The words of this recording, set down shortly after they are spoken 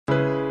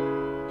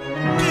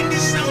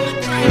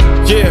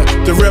Yeah,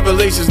 the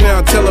revelation's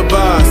now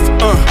televised.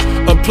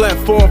 A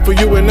platform for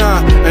you and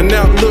I, an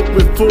outlook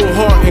with full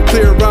heart and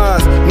clear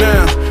eyes.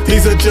 Now,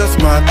 these are just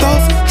my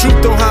thoughts.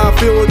 Truth on how I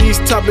feel on these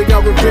topics I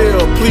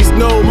reveal. Please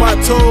know my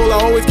toll, I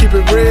always keep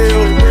it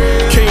real.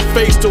 Can't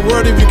face the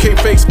word if you can't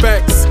face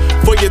facts.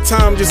 For your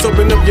time, just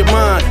open up your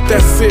mind.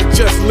 That's it,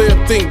 just live,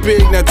 think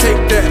big, now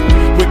take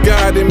that. With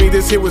God in me,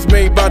 this here was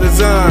made by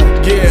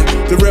design. Yeah,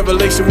 the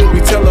revelation will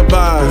be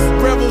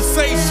televised.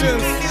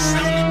 Revelations.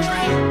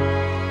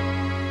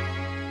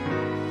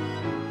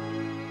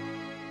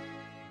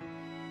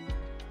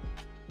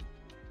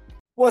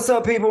 What's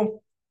up,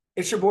 people?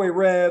 It's your boy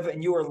Rev,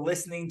 and you are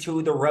listening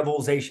to the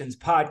Revelations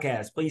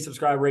podcast. Please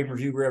subscribe, rate, and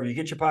review wherever you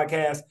get your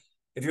podcast.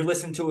 If you're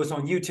listening to us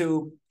on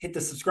YouTube, hit the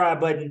subscribe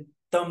button,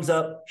 thumbs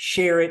up,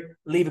 share it,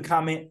 leave a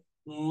comment.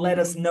 Let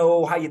us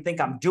know how you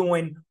think I'm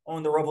doing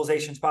on the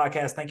Revelations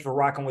podcast. Thank you for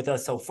rocking with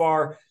us so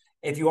far.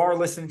 If you are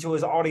listening to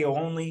us audio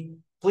only,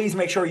 please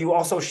make sure you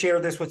also share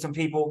this with some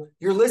people.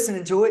 You're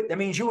listening to it. That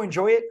means you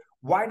enjoy it.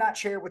 Why not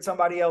share it with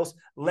somebody else?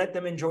 Let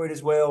them enjoy it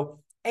as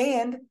well.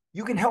 And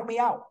you can help me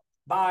out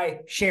by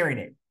sharing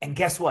it. And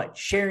guess what?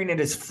 Sharing it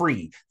is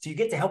free. So you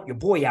get to help your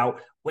boy out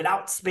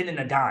without spending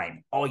a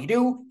dime. All you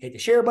do, hit the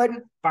share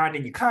button, find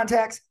in your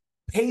contacts,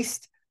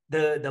 paste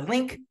the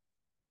link,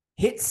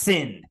 hit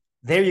send.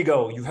 There you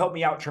go. You helped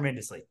me out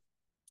tremendously.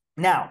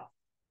 Now,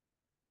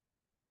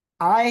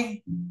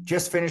 I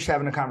just finished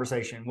having a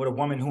conversation with a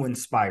woman who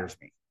inspires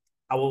me.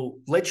 I will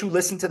let you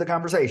listen to the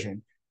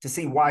conversation to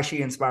see why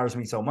she inspires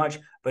me so much.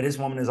 But this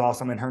woman is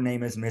awesome, and her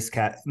name is Miss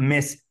Pat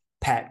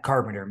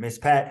Carpenter. Miss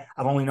Pat,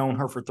 I've only known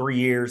her for 3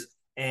 years,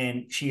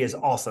 and she is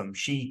awesome.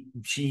 She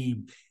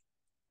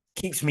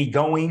keeps me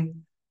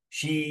going.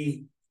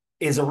 She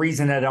is a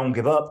reason that I don't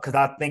give up, because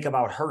I think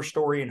about her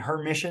story and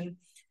her mission.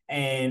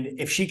 And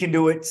if she can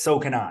do it, so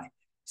can I.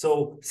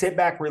 So sit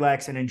back,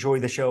 relax, and enjoy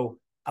the show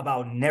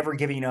about never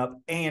giving up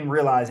and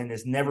realizing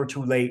it's never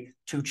too late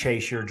to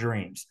chase your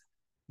dreams.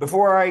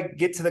 Before I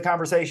get to the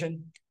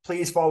conversation,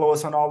 please follow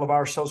us on all of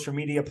our social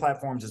media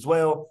platforms as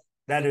well.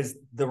 That is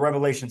the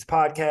Revelations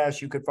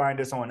Podcast. You could find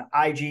us on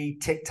IG,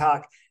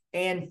 TikTok,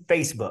 and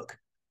Facebook.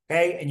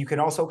 Okay. And you can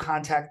also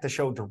contact the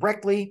show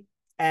directly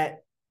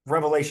at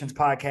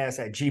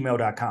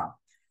revelationspodcast@gmail.com.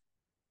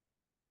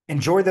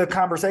 Enjoy the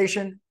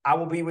conversation. I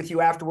will be with you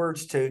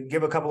afterwards to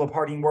give a couple of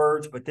parting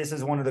words, but this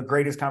is one of the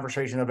greatest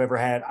conversations I've ever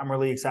had. I'm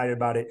really excited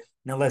about it.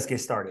 Now let's get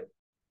started.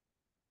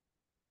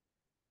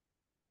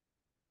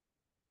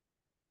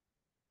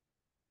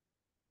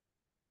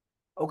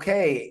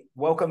 Okay,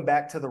 welcome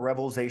back to the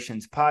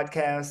Revelations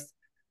Podcast.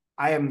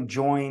 I am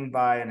joined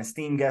by an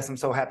esteemed guest. I'm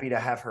so happy to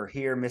have her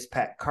here, Miss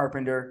Pat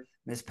Carpenter.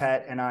 Miss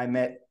Pat and I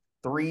met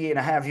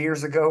 3.5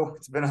 years ago.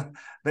 It's been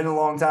a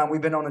long time.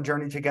 We've been on a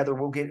journey together.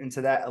 We'll get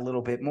into that a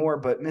little bit more.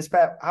 But Miss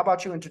Pat, how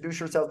about you introduce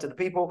yourself to the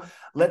people?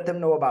 Let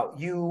them know about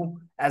you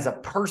as a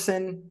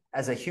person,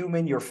 as a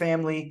human, your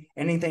family,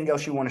 anything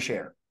else you want to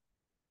share.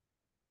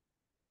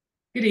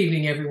 Good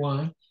evening,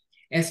 everyone.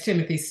 As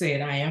Timothy said,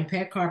 I am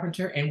Pat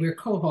Carpenter, and we're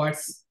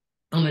cohorts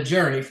on a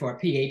journey for a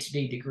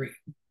PhD degree.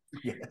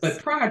 Yes.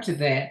 But prior to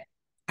that,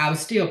 I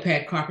was still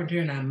Pat Carpenter,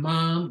 and I'm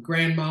mom,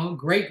 grandma,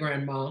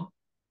 great-grandma,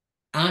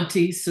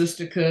 auntie,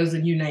 sister,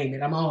 cousin, you name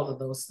it. I'm all of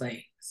those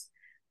things.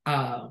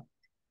 I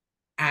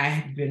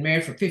have been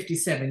married for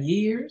 57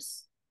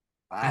 years.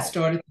 Wow. I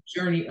started the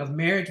journey of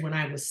marriage when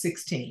I was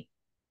 16.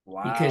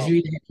 Wow. Because you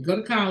either have to go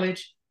to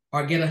college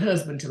or get a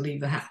husband to leave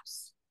the house.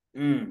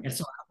 And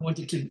so I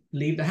wanted to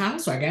leave the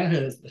house, so I got a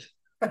husband.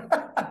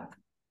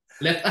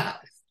 Left the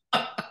house.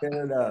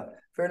 Fair enough.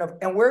 Fair enough.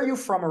 And where are you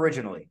from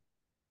originally?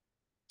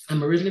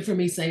 I'm originally from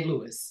East St.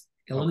 Louis,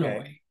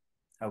 Illinois.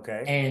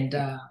 Okay. And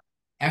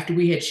after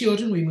we had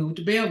children, we moved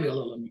to Belleville,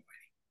 Illinois.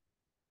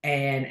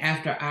 And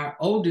after our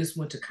oldest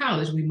went to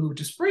college, we moved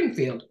to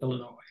Springfield,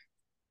 Illinois.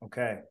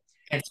 Okay.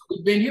 And so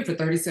we've been here for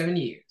 37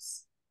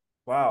 years.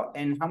 Wow.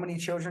 And how many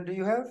children do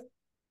you have?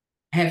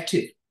 I have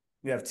 2.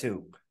 You have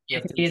 2.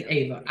 Anthony and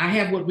Ava. I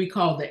have what we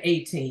call the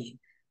A-team.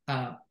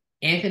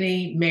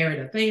 Anthony married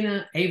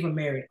Athena, Ava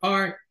married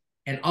Art,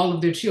 and all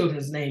of their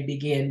children's name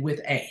begin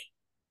with A.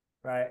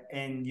 Right.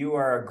 And you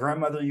are a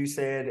grandmother, you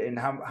said, and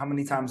how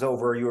many times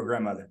over are you a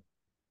grandmother?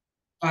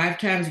 5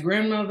 times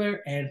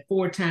grandmother and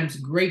 4 times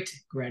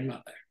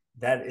great-grandmother.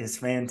 That is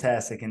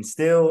fantastic, and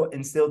still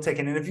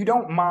taking. And if you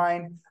don't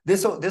mind,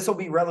 this will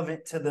be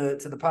relevant to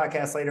the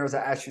podcast later as I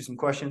ask you some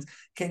questions.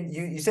 Can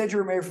you said you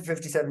were married for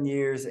 57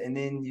 years, and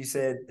then you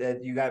said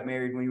that you got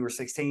married when you were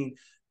 16.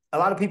 A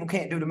lot of people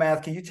can't do the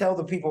math. Can you tell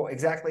the people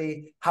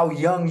exactly how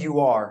young you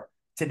are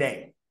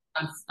today?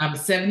 I'm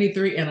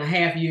 73 and a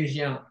half years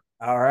young.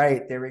 All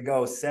right, there we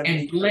go. 70.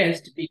 And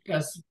blessed,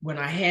 because when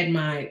I had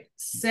my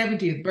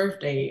 70th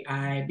birthday,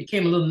 I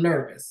became a little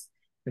nervous.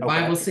 The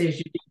Bible says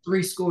you do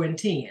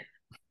 70.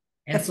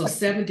 And so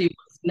 70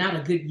 was not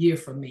a good year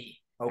for me.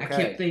 Okay. I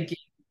kept thinking,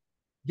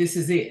 this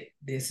is it.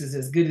 This is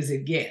as good as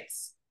it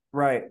gets.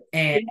 Right.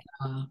 And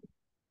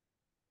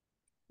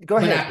go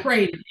ahead. But I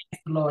prayed and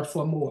asked the Lord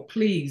for more.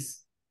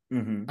 Please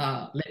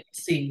let me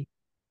see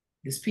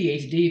his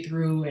PhD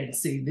through and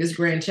see this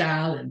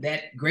grandchild and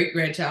that great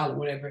grandchild or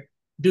whatever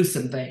do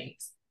some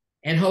things.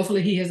 And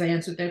hopefully he has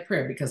answered that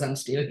prayer because I'm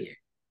still here.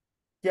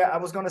 Yeah, I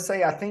was going to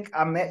say, I think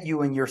I met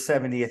you in your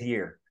 70th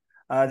year.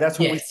 That's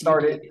when we Yes,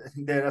 started.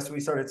 That's when we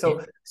started.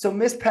 So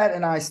Miss Pat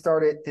and I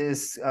started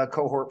this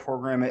cohort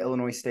program at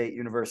Illinois State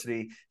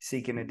University,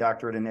 seeking a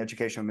doctorate in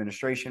educational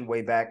administration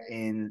way back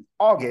in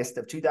August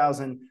of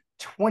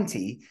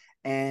 2020.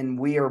 And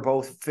we are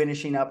both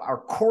finishing up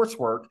our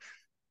coursework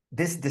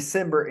this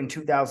December in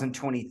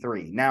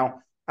 2023. Now,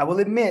 I will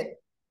admit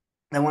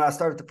that when I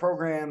started the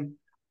program,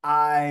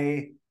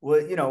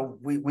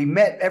 we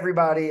met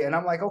everybody, and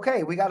I'm like,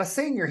 okay, we got a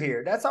senior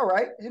here. That's all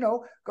right.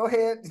 Go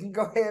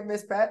ahead,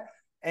 Miss Pat.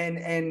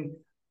 And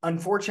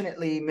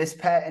unfortunately, Miss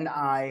Pat and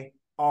I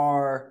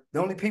are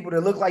the only people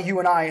that look like you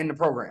and I in the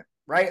program,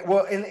 right?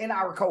 Well, in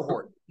our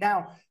cohort.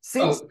 Now,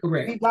 since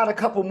we've got a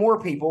couple more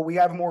people, we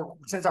have more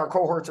since our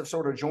cohorts have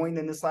sort of joined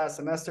in this last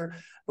semester,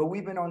 but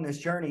we've been on this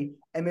journey.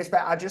 And Miss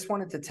Pat, I just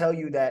wanted to tell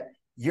you that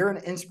you're an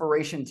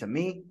inspiration to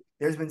me.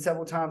 There's been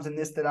several times in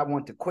this that I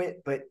want to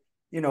quit, but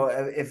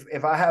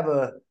if I have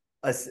a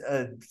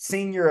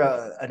senior,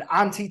 an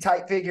auntie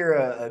type figure,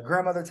 a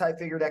grandmother type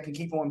figure that can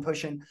keep on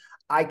pushing,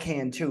 I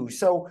can too.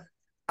 So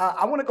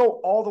I want to go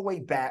all the way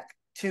back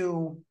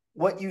to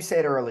what you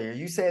said earlier.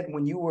 You said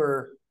when you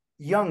were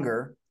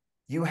younger,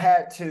 you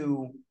had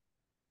to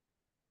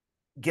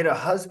get a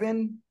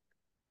husband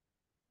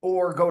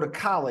or go to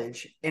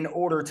college in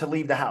order to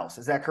leave the house.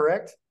 Is that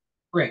correct?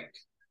 Correct.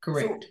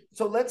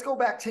 So let's go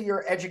back to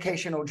your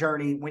educational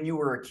journey when you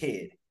were a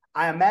kid.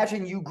 I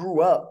imagine you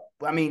grew up,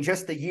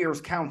 just the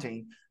years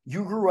counting,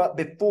 you grew up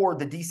before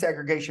the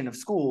desegregation of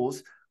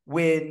schools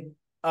when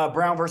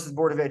Brown versus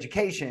Board of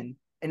Education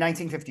in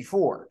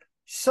 1954.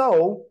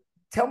 So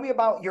tell me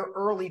about your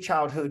early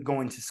childhood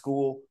going to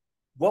school.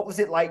 What was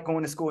it like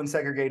going to school in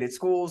segregated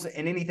schools,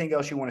 and anything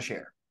else you want to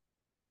share?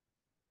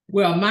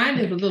 Well, mine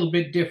is a little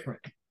bit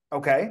different.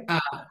 Okay.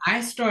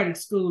 I started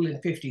school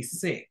in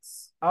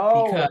 56.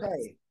 Oh, because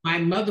okay. My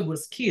mother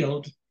was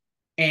killed,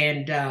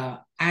 and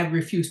I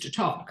refused to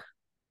talk.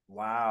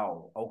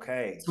 Wow.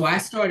 Okay. So I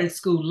started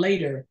school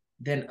later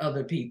than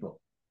other people.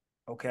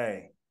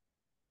 Okay.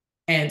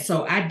 And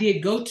so I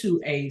did go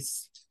to a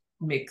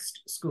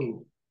mixed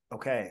school.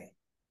 Okay.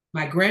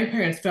 My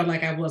grandparents felt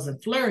like I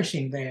wasn't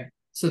flourishing there,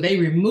 so they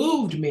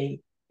removed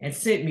me and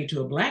sent me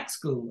to a black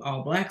school,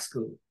 all black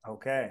school.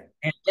 Okay.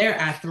 And there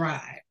I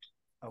thrived.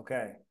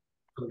 Okay.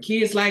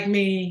 Kids like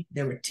me,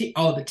 there were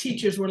all the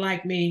teachers were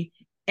like me,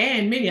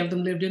 and many of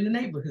them lived in the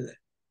neighborhood.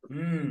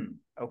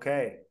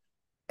 Okay.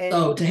 And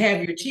so to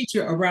have your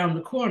teacher around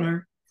the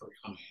corner,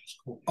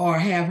 or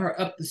have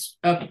her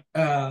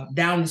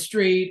down the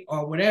street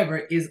or whatever,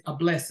 is a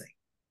blessing.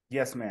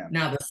 Yes, ma'am.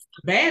 Now the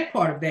bad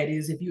part of that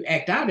is if you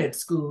act out at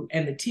school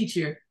and the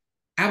teacher,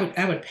 I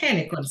would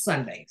panic on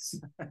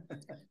Sundays.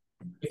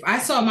 If I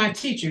saw my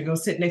teacher go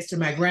sit next to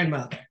my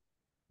grandmother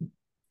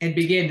and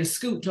begin to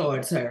scoot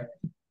towards her,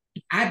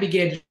 I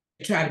began to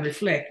try to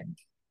reflect,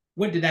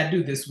 what did I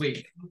do this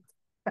week?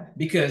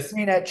 Because you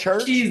mean at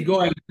church? She's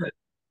going to,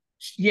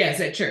 yes,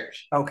 at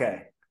church.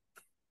 Okay.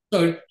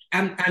 So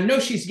I know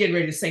she's getting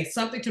ready to say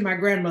something to my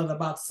grandmother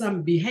about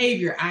some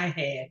behavior I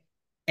had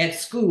at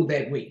school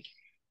that week.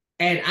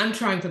 And I'm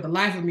trying for the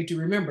life of me to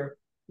remember,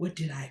 what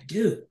did I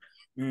do?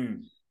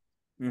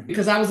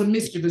 Because I was a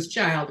mischievous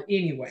child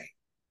anyway.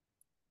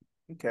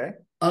 Okay.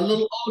 A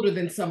little older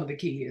than some of the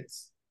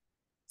kids.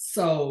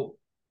 So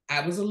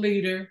I was a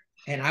leader,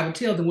 and I would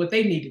tell them what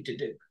they needed to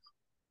do.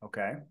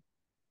 Okay.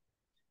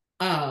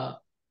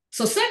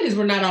 So Sundays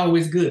were not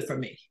always good for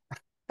me.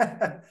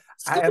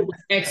 School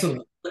was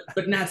excellent,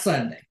 but not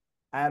Sunday.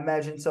 I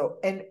imagine so.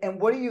 And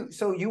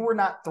so you were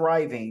not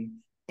thriving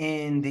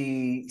in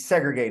the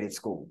segregated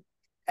school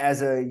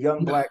as a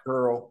young Black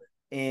girl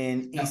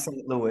in East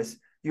St. Louis.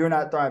 You're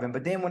not thriving.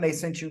 But then when they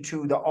sent you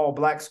to the all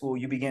Black school,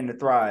 you began to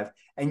thrive.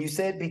 And you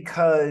said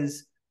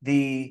because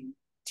the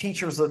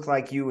teachers look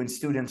like you and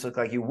students look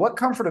like you, what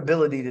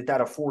comfortability did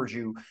that afford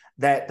you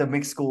that the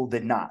mixed school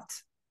did not?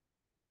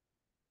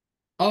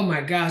 Oh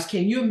my gosh.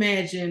 Can you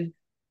imagine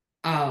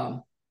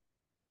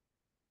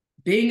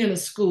being in a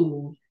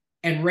school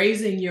and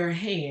raising your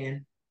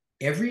hand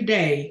every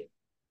day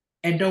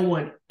and no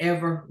one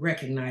ever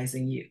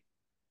recognizing you?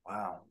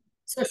 Wow.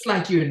 So it's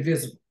like you're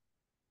invisible.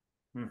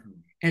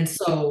 And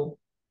so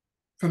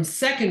from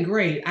second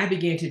grade, I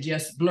began to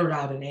just blurt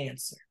out an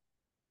answer.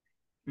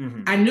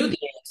 I knew the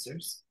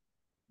answers,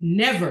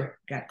 never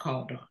got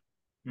called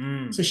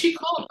on. So she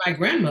called my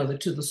grandmother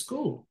to the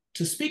school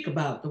to speak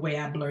about the way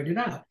I blurted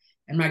out.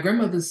 And my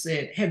grandmother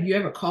said, have you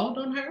ever called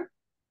on her?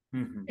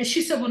 And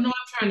she said, well, no,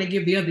 I'm trying to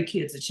give the other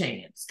kids a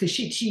chance because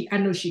I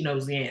know she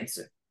knows the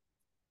answer.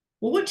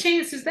 Well, what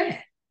chance is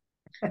that?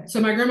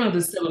 So my grandmother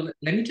said, well,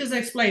 let me just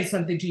explain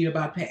something to you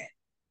about Pat.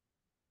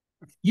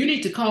 You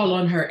need to call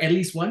on her at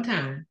least one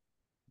time.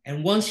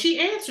 And once she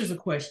answers a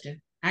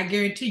question, I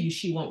guarantee you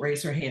she won't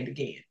raise her hand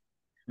again.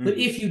 But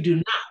if you do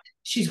not,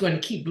 she's going to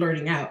keep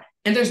blurting out.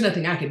 And there's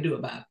nothing I can do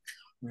about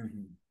it.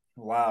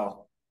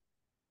 Wow.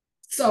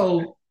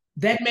 So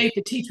That made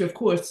the teacher, of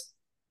course,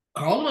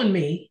 call on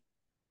me,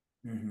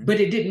 but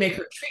it didn't make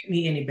her treat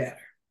me any better.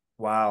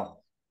 Wow.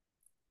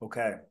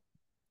 Okay.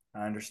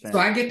 I understand. So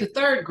I get to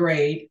third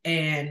grade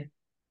and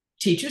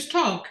teachers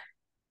talk.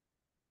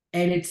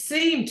 And it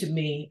seemed to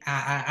me,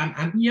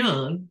 I'm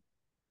young,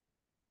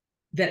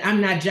 that I'm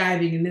not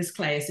jiving in this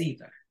class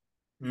either.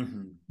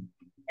 And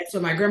so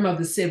my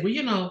grandmother said, well,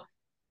 you know,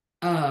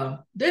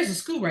 there's a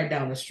school right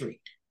down the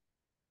street.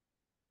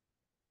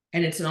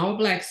 And it's an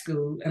all-Black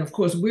school. And of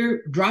course,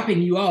 we're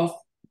dropping you off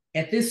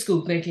at this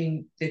school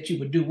thinking that you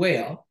would do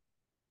well.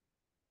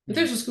 But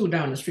there's a school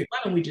down the street. Why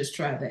don't we just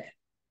try that?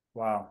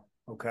 Wow.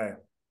 Okay.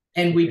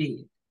 And we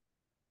did.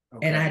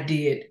 Okay. And I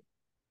did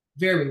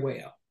very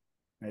well.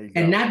 There you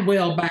go. And not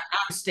well by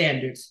our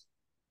standards,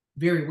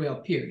 very well,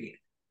 period,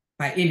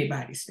 by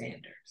anybody's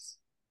standards.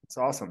 It's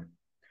awesome.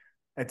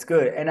 It's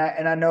good. And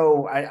I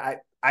know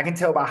I can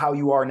tell by how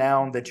you are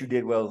now that you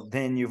did well.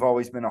 Then you've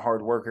always been a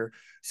hard worker.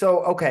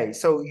 So, okay.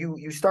 So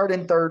you start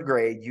in third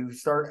grade, you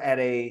start at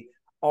a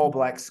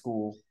all-Black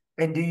school.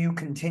 And do you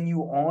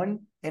continue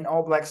on in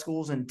all-Black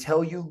schools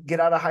until you get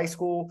out of high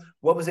school?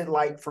 What was it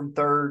like from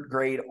third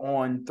grade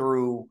on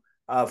through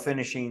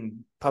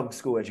finishing public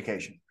school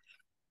education?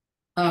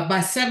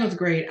 By seventh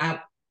grade,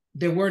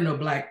 there were no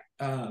Black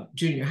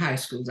junior high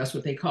schools. That's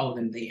what they called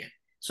them then.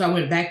 So I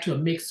went back to a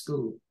mixed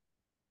school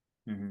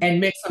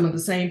and met some of the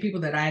same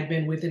people that I had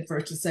been with in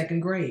first and second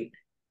grade.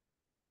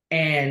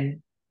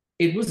 And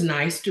it was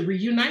nice to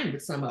reunite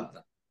with some of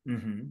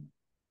them.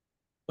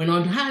 Went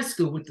on to high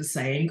school with the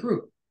same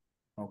group.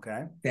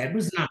 Okay. That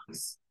was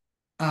nice.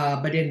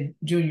 But in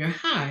junior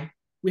high,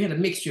 we had a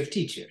mixture of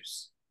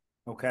teachers.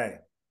 Okay.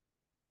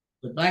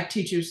 With Black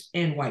teachers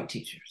and white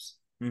teachers.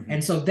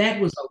 And so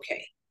that was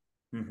okay.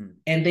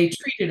 And they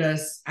treated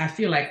us, I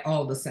feel like,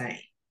 all the same.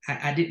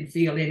 I didn't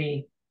feel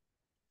any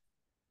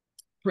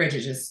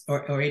prejudice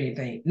or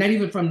anything, not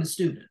even from the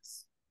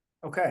students.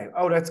 Okay.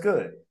 Oh, that's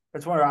good.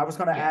 That's wonderful. I was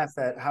going to ask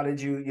that. How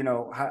did you,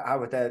 how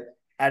with that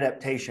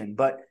adaptation?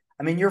 But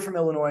I mean, you're from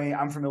Illinois.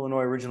 I'm from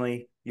Illinois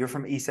originally. You're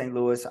from East St.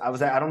 Louis.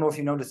 I don't know if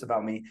you know this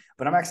about me,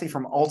 but I'm actually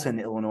from Alton,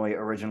 Illinois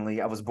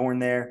originally. I was born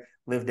there,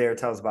 lived there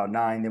till I was about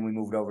 9. Then we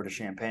moved over to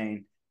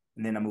Champaign,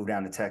 and then I moved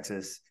down to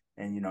Texas.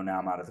 And, now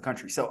I'm out of the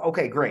country. So,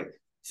 okay, great.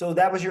 So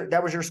that was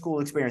your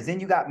school experience. Then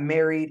you got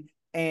married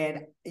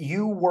and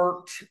you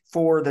worked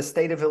for the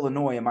state of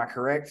Illinois. Am I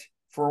correct?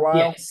 For a while?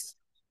 Yes.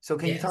 So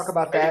can you talk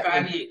about that?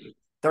 35 years.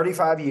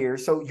 35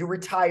 years. So you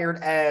retired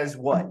as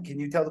what? Can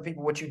you tell the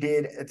people what you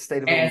did at the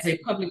state of Illinois? As a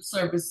public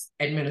service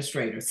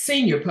administrator,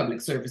 senior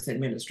public service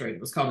administrator.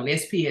 It was called an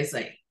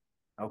SPSA.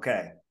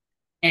 Okay.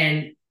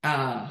 And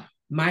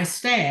my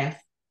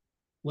staff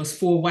was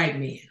 4 white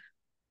men.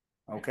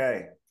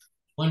 Okay.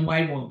 1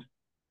 white woman.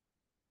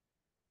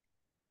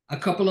 A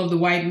couple of the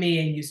white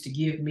men used to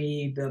give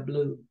me the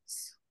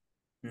blues.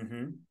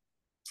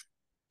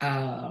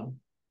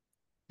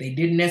 They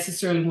didn't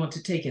necessarily want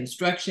to take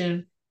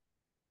instruction.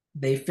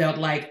 They felt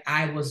like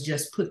I was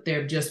just put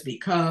there just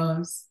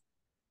because.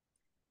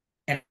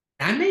 And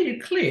I made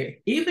it clear,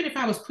 even if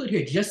I was put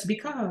here just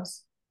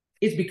because,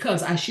 it's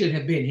because I should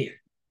have been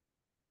here.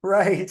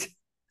 Right.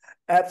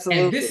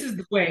 Absolutely. And this is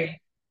the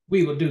way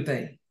we will do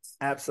things.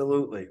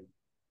 Absolutely.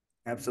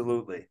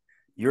 Absolutely.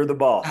 You're the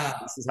boss.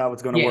 This is how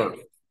it's going to work.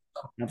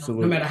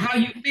 Absolutely. No matter how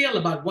you feel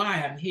about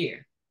why I'm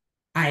here,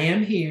 I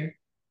am here.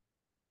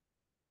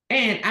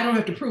 And I don't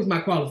have to prove my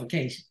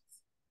qualifications.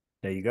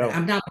 There you go.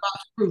 I'm not about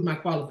to prove my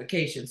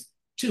qualifications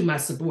to my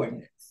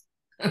subordinates.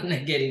 I'm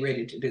not getting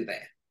ready to do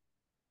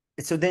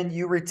that. So then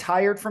you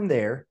retired from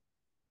there.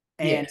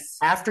 And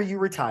after you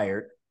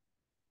retired,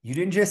 you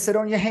didn't just sit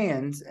on your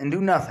hands and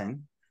do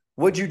nothing.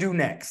 What'd you do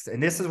next?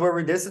 And this is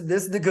where this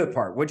is the good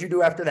part. What'd you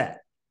do after that?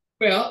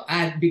 Well,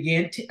 I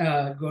began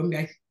going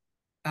back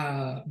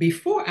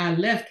before I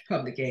left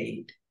public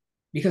aid,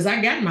 because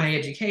I got my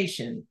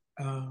education,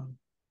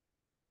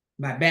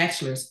 my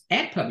bachelor's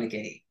at public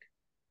aid.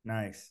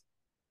 Nice.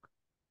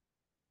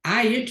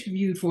 I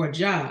interviewed for a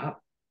job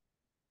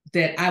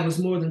that I was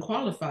more than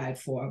qualified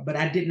for, but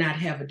I did not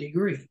have a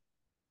degree.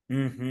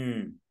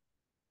 And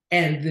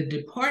the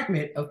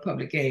Department of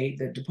Public Aid,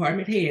 the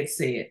department head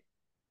said,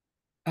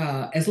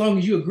 as long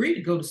as you agree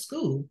to go to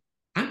school,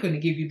 I'm going to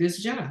give you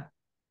this job.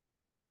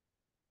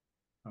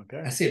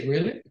 Okay. I said,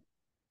 really?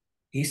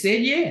 He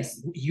said,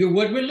 yes, you're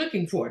what we're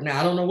looking for. Now,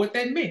 I don't know what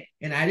that meant,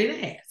 and I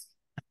didn't ask.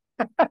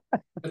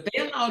 But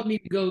they allowed me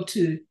to go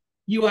to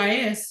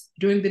UIS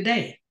during the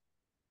day.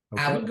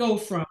 Okay. I would go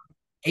from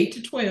 8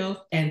 to 12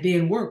 and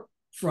then work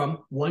from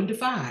 1 to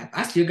 5.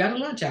 I still got a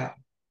lunch hour.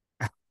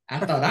 I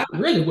thought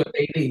I'm really what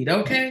they need,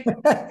 okay?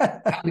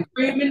 the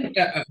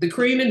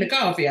cream and the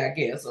coffee, I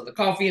guess, or the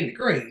coffee and the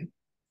cream.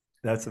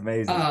 That's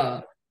amazing.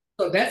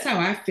 So that's how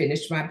I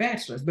finished my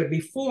bachelor's. But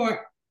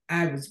before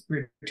I was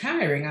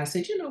retiring, I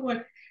said, you know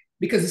what?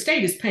 Because the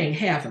state is paying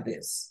half of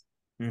this.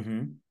 I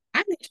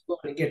need to go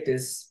and get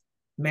this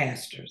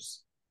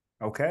master's.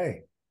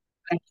 Okay.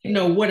 I didn't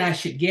know what I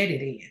should get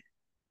it in.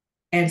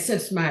 And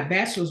since my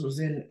bachelor's was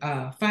in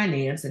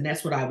finance, and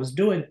that's what I was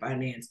doing,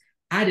 finance,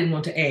 I didn't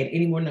want to add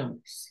any more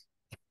numbers.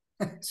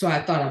 So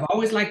I thought I've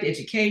always liked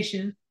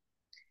education.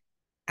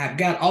 I've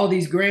got all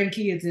these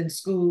grandkids in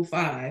school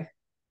 5,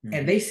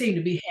 and they seem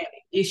to be having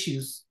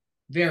issues,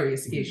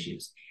 various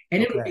issues.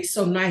 And it would be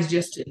so nice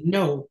just to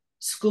know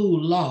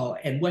school law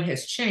and what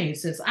has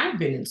changed since I've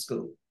been in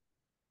school.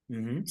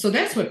 So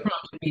that's what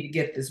prompted me to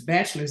get this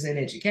bachelor's in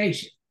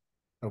education.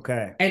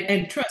 Okay.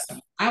 And trust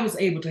me, I was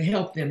able to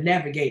help them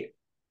navigate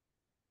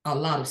a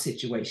lot of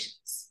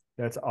situations.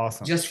 That's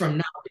awesome. Just from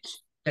knowledge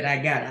that I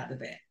got out of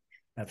that.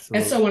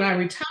 Absolutely. And so when I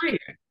retired,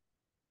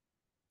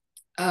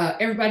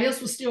 everybody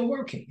else was still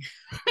working.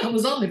 I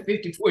was only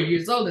 54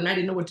 years old and I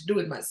didn't know what to do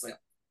with myself.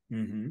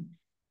 And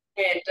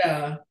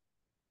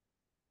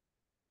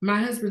my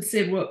husband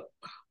said, well,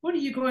 what are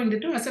you going to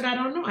do? I said, I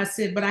don't know. I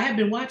said, but I have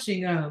been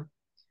watching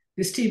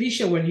this TV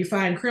show where you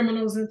find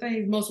criminals and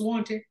things, most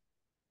wanted.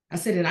 I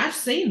said, and I've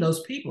seen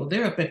those people.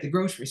 They're up at the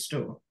grocery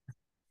store.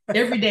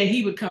 Every day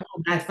he would come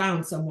home and I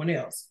found someone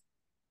else.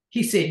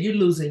 He said, you're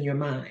losing your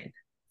mind.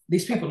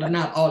 These people are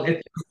not all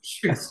at the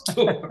grocery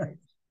store.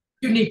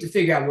 You need to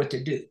figure out what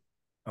to do.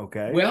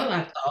 Okay. Well,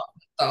 I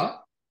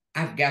thought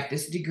I've got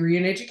this degree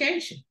in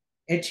education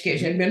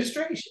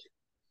administration.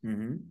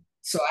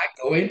 So I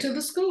go into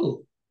the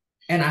school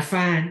and I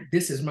find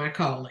this is my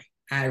calling.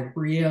 I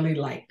really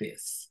like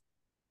this.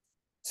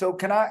 So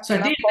can I did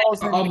that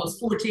for almost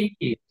 14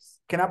 years.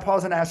 Can I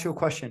pause and ask you a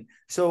question?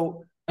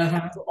 So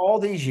for all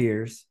these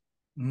years,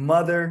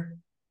 mother,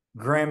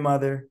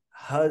 grandmother,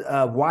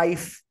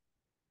 wife,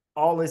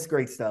 all this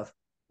great stuff,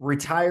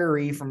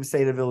 retiree from the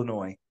state of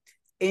Illinois,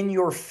 in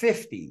your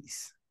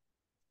 50s,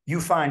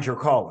 you find your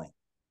calling.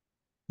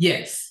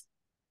 Yes.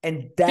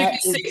 And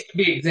that 56 is, to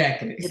be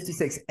exactly.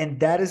 56. And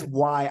that is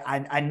why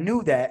I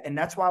knew that. And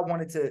that's why I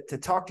wanted to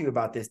talk to you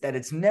about this, that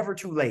it's never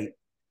too late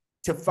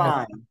to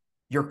find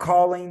your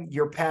calling,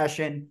 your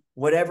passion,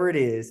 whatever it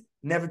is,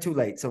 never too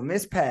late. So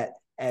Miss Pat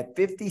at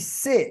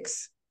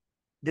 56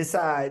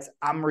 decides,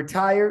 I'm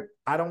retired.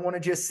 I don't want to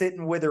just sit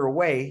and wither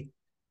away.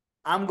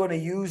 I'm going to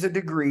use a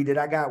degree that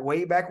I got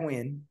way back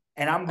when,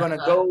 and I'm going to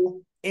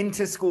go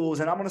into schools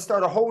and I'm going to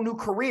start a whole new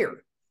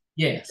career.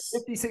 Yes.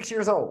 56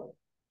 years old.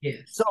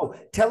 Yes. So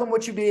tell them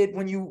what you did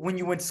when you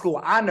went to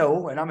school. I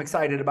know, and I'm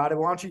excited about it.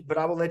 Why don't you? But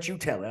I will let you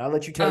tell it. I'll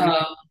let you tell you.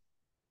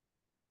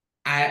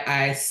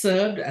 I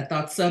subbed. I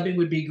thought subbing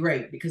would be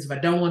great because if I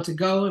don't want to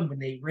go and when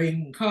they ring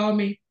and call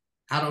me,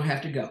 I don't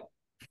have to go.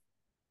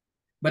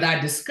 But I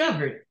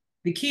discovered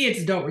the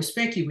kids don't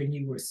respect you when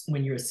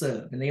you're a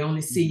sub, and they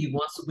only see you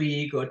once a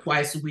week or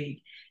twice a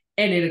week.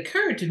 And it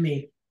occurred to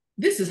me,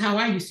 this is how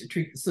I used to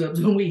treat the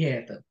subs when we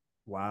had them.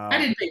 Wow. I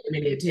didn't pay them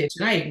any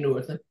attention. I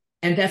ignored them.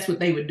 And that's what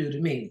they would do to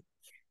me.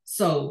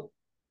 So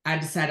I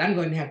decided I'm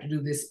going to have to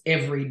do this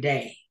every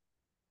day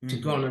to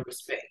garner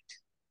respect.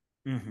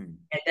 And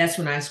that's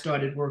when I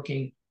started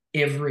working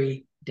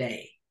every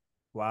day.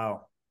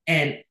 Wow.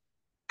 And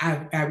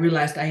I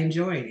realized I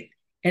enjoyed it.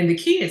 And the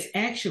kids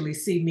actually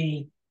see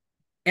me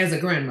as a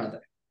grandmother.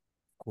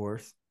 Of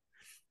course.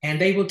 And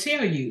they will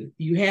tell you,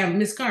 you have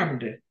Miss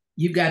Carpenter,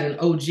 you got an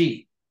OG,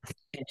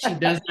 and she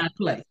does not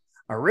play.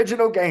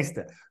 Original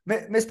gangster.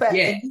 Miss Pat,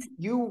 yes.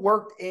 You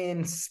worked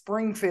in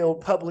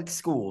Springfield Public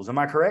Schools, am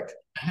I correct?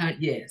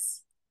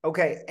 Yes.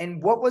 Okay,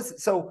 and what was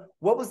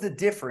the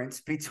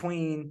difference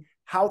between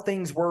how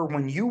things were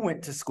when you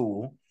went to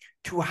school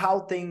to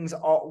how things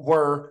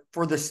were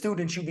for the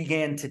students you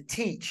began to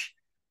teach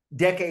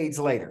decades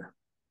later?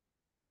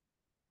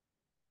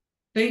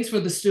 Things for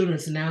the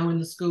students now in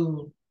the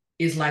school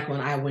is like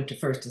when I went to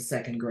first and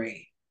second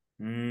grade.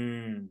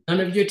 None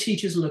of your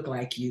teachers look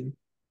like you.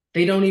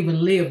 They don't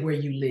even live where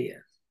you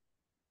live.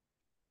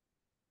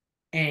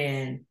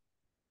 And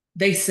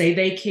they say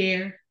they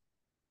care.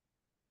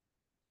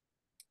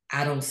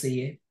 I don't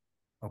see it.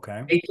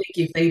 Okay. They think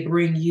if they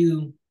bring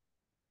you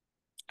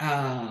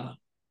a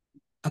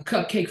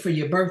cupcake for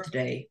your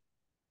birthday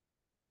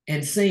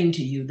and sing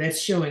to you,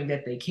 that's showing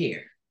that they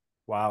care.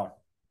 Wow.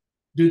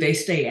 Do they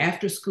stay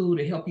after school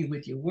to help you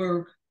with your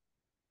work?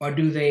 Or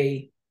do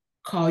they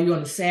call you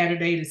on a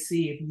Saturday to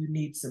see if you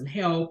need some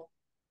help?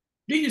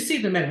 Do you see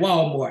them at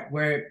Walmart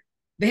where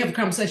they have a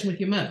conversation with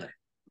your mother?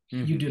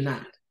 You do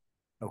not.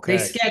 Okay.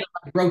 They scatter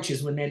like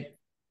roaches when that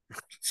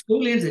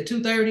school ends at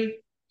 2:30.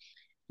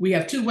 We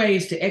have 2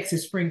 ways to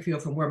exit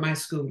Springfield from where my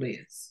school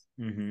is.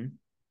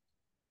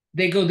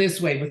 They go this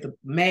way with the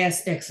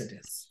mass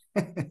exodus.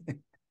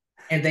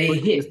 And they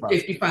hit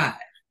 55.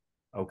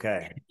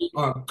 Okay. And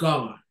are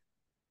gone.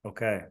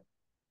 Okay.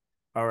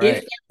 All right. If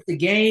it's a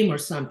game or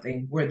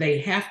something where they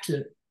have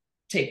to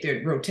take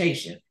their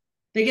rotation,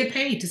 they get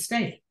paid to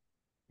stay.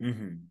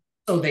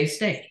 So they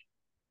stay.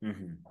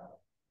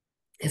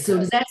 As soon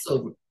as that's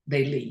over,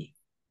 they leave.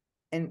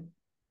 And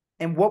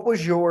what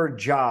was your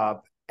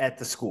job at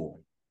the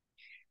school?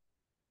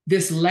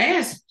 This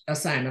last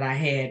assignment I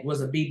had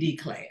was a BD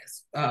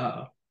class.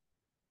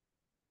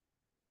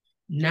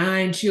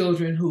 9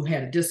 children who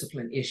had a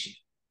discipline issue.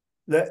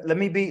 Let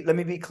me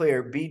be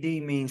clear.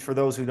 BD means, for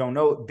those who don't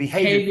know,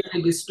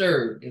 behaviorally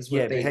disturbed is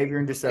what behavior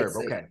and disturbed.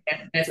 Okay.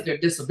 That's their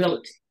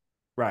disability.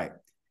 Right.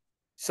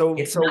 So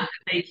it's not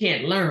that they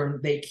can't learn,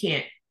 they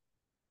can't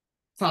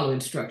follow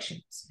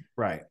instructions.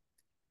 Right.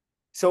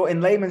 So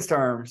in layman's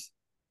terms,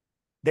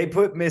 they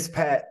put Miss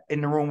Pat in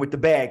the room with the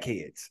bad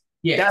kids.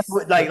 Yes. That's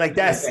what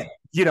that's,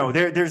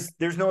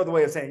 there's no other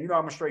way of saying,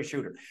 I'm a straight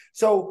shooter.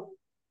 So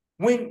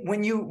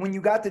when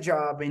you got the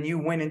job and you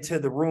went into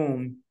the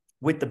room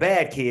with the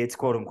bad kids,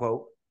 quote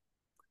unquote,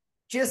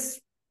 just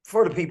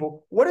for the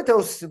people, what did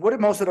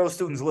most of those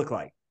students look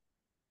like?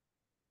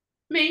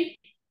 Me.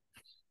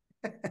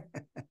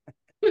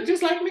 Look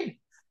just like me.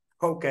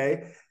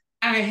 Okay.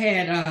 I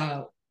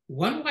had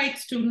one white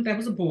student that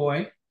was a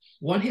boy,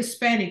 one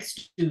Hispanic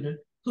student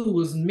who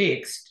was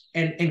mixed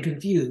and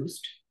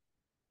confused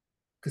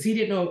because he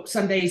didn't know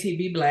some days he'd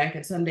be black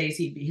and some days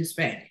he'd be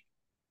Hispanic.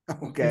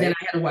 Okay. And then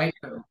I had a white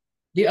girl.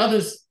 The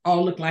others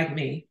all looked like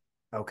me.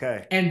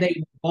 Okay. And they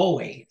were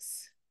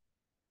boys.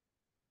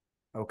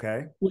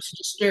 Okay. Which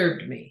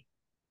disturbed me.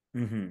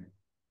 Mm-hmm.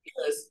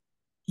 Because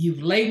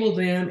you've labeled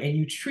them and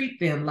you treat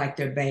them like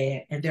they're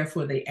bad, and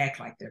therefore they act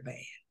like they're bad.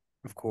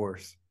 Of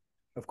course.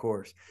 Of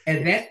course.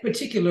 And that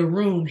particular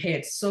room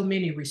had so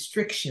many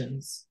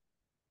restrictions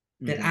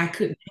that I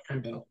couldn't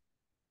handle.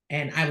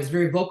 And I was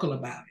very vocal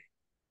about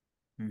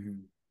it.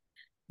 Mm-hmm.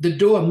 The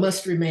door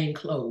must remain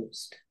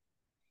closed.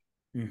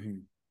 Mm-hmm.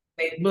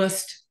 They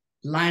must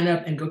line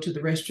up and go to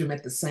the restroom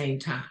at the same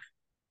time,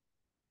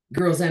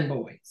 girls and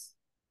boys.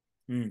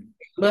 Mm.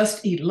 They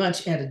must eat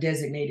lunch at a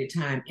designated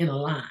time in a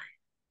line.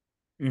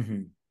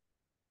 Mm-hmm.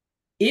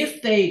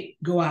 If they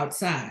go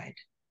outside,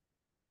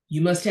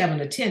 you must have an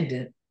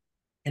attendant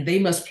and they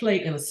must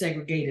play in a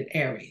segregated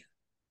area.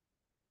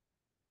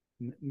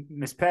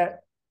 Miss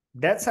Pat,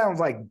 that sounds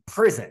like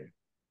prison.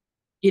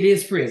 It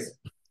is prison.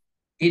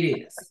 It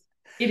is.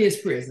 It is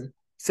prison.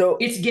 So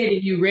it's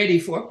getting you ready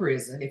for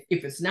prison.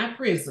 If it's not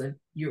prison,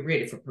 you're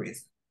ready for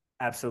prison.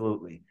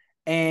 Absolutely.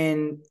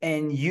 And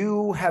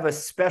you have a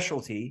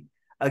specialty.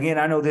 Again,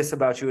 I know this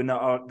about you in the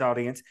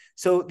audience.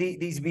 So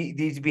these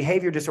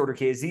behavior disorder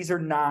kids, these are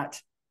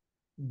not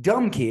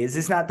dumb kids.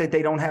 It's not that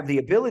they don't have the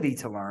ability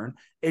to learn.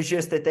 It's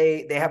just that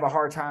they have a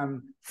hard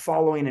time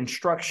following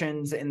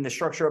instructions, and the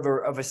structure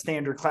of a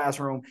standard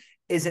classroom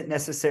isn't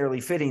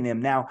necessarily fitting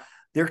them. Now,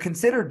 they're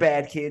considered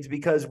bad kids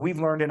because we've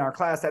learned in our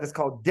class that it's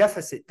called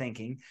deficit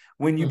thinking,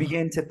 when you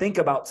begin to think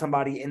about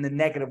somebody in the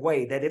negative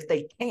way, that if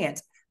they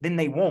can't, then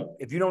they won't.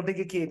 If you don't think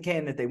a kid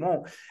can, that they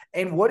won't.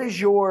 And what is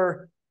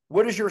your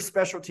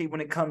specialty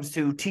when it comes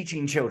to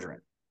teaching children?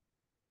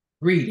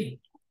 Reading.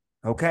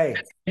 Okay.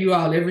 You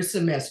all every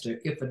semester,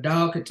 if a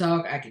dog could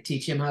talk, I could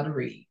teach him how to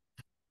read.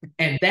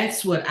 And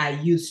that's what I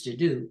used to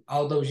do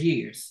all those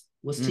years,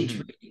 was teach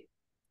reading.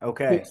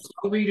 Okay.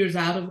 Pull readers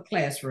out of a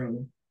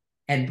classroom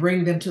and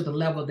bring them to the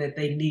level that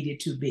they needed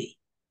to be.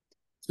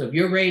 So if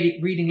your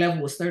reading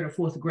level was 3rd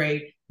or 4th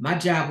grade, my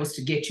job was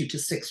to get you to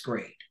 6th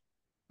grade.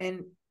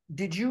 And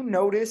did you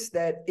notice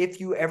that if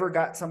you ever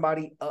got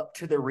somebody up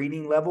to the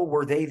reading level,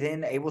 were they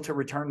then able to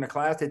return to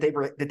class? Did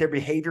their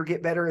behavior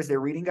get better as their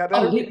reading got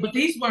better? Oh, but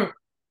these weren't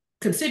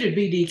considered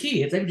BD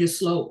kids. They were just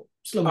slow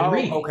in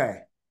reading.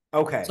 Okay.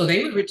 Okay. So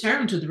they would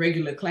return to the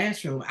regular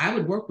classroom. I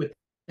would work with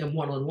them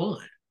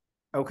one-on-one.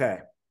 Okay.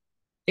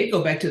 They'd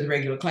go back to the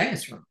regular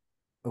classroom.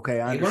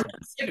 Okay, I understand. They weren't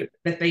considered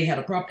that they had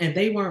a problem, and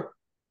they weren't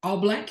all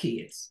black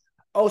kids.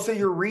 Oh, so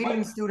your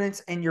reading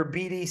students and your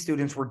BD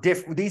students were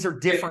different. These are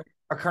different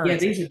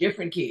occurrences. Yeah, these are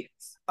different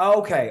kids.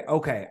 Okay.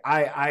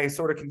 I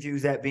sort of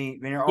confused that being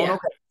your own. Yeah.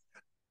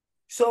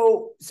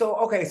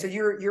 Okay. So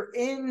you're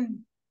in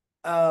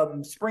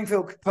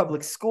Springfield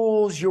Public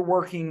Schools. You're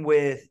working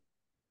with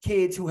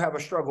kids who have a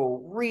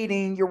struggle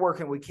reading. You're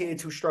working with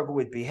kids who struggle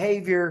with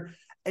behavior.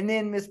 And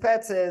then Ms.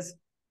 Pat says,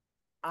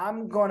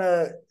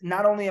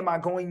 not only am I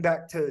going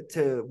back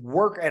to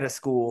work at a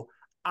school,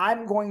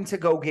 I'm going to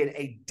go get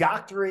a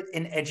doctorate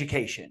in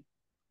education.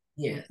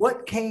 Yes.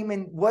 What came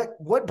in, what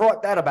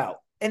brought that about?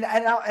 And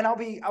I'll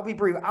be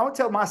brief. I will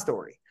tell my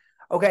story.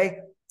 Okay.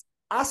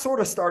 I sort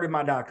of started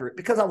my doctorate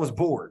because I was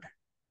bored.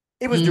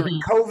 It was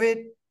during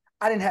COVID.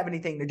 I didn't have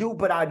anything to do,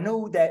 but I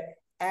knew that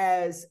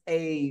as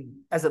a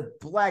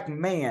black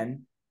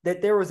man,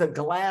 that there was a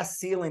glass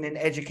ceiling in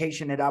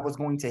education that I was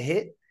going to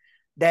hit,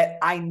 that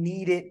I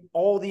needed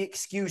all the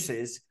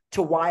excuses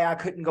to why I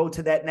couldn't go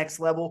to that next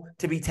level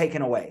to be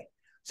taken away.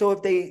 So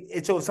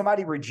if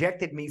somebody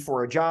rejected me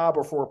for a job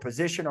or for a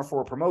position or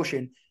for a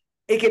promotion,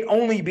 it could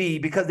only be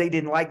because they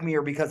didn't like me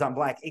or because I'm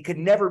black. It could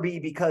never be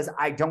because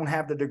I don't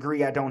have the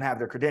degree, I don't have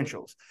the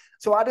credentials.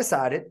 So I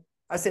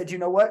said, you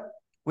know what?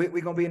 We're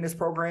going to be in this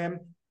program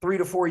 3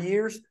 to 4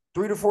 years.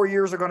 3 to 4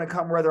 years are going to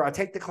come whether I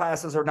take the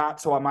classes or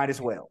not, so I might as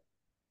well.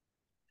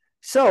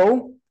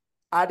 So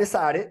I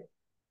decided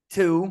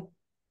to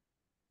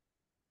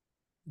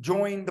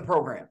join the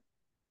program.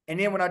 And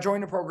then when I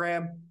joined the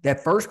program,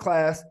 that first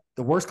class,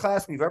 the worst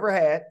class we've ever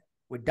had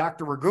with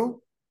Dr. Ragout,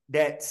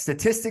 that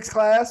statistics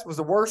class was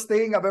the worst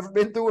thing I've ever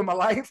been through in my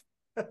life.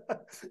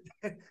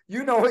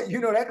 You know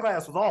that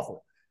class was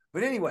awful.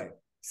 But anyway,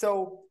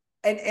 so,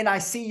 and I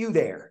see you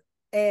there,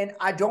 and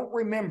I don't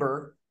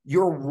remember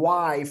your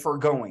why for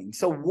going.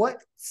 So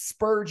what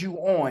spurred you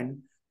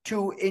on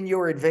to, in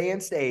your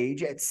advanced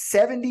age at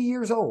 70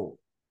 years old,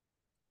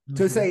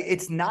 to say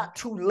it's not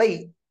too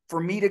late for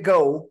me to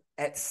go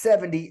at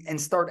 70 and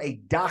start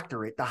a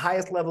doctorate, the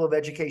highest level of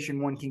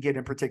education one can get in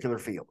a particular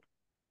field?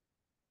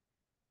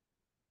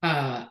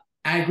 I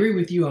agree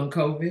with you on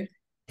COVID.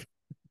 Okay.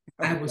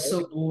 I was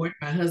so bored.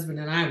 My husband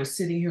and I were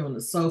sitting here on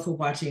the sofa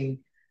watching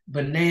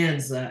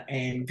Bonanza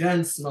and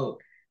Gunsmoke,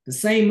 the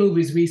same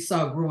movies we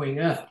saw growing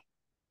up.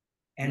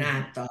 And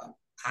I thought,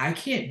 I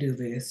can't do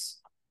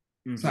this.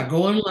 So I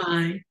go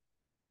online,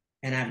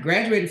 and I've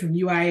graduated from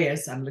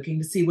UIS. I'm looking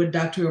to see what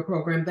doctoral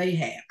program they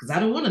have, because I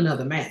don't want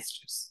another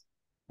master's.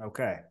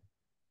 Okay.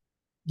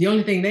 The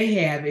only thing they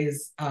have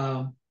is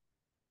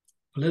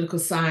political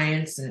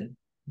science and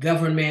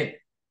government.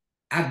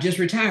 I've just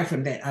retired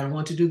from that. I don't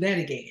want to do that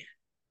again.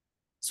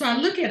 So I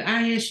look at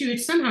ISU. It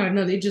somehow or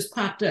another, it just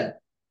popped up.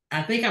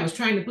 I think I was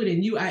trying to put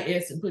in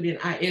UIS and put in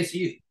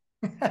ISU.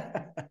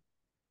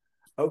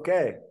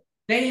 Okay.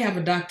 They have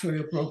a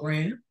doctoral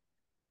program.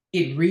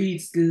 It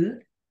reads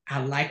good. I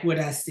like what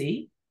I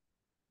see.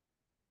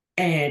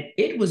 And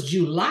it was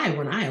July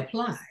when I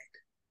applied.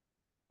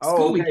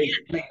 School began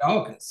late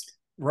August.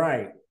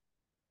 Right.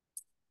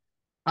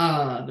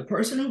 The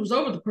person who was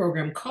over the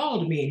program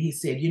called me and he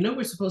said,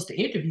 we're supposed to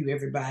interview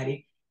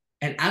everybody.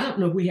 And I don't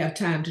know if we have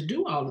time to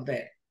do all of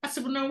that. I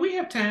said, well, no, we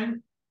have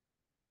time.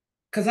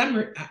 Because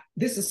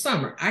this is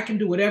summer. I can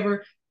do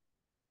whatever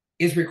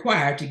is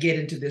required to get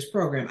into this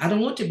program. I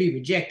don't want to be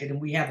rejected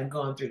and we haven't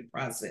gone through the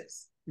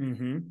process.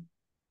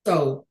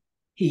 So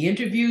he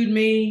interviewed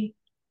me.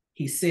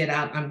 He said,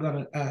 I'm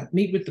going to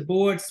meet with the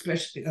board,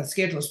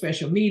 schedule a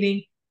special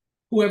meeting,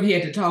 whoever he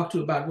had to talk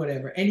to about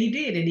whatever. And he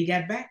did, and he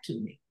got back to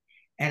me.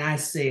 And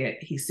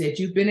he said,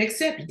 you've been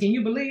accepted. Can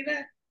you believe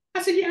that?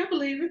 I said, yeah, I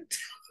believe it.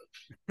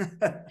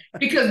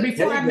 Because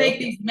before I make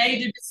these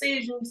major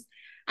decisions,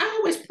 I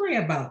always pray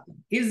about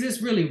them. Is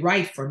this really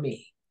right for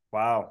me?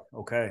 Wow.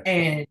 Okay.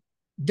 And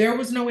there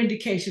was no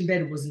indication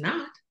that it was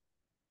not.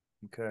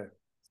 Okay.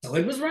 So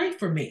it was right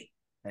for me.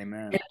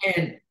 Amen.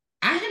 And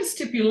I had a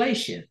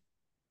stipulation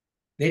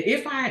that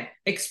if I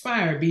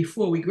expire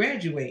before we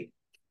graduate,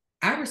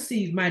 I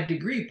received my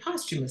degree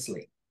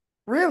posthumously.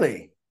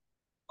 Really?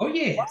 Oh,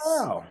 yes.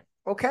 Wow.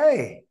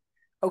 Okay.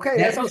 Okay.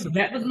 That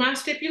was my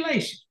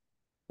stipulation.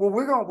 Well,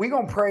 we're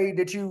gonna pray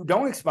that you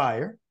don't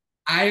expire.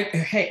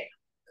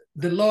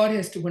 The Lord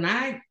has to. When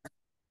I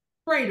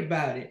prayed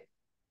about it,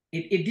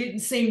 it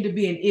didn't seem to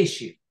be an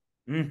issue.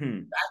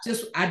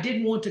 I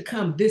didn't want to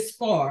come this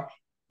far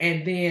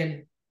and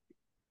then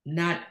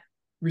not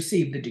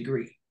receive the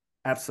degree.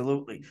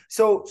 Absolutely.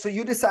 So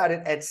you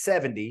decided at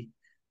 70.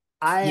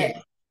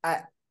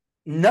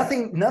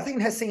 Nothing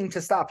has seemed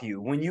to stop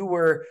you. When you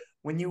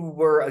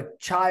were a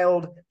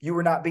child, you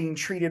were not being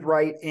treated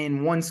right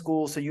in one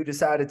school, so you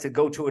decided to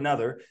go to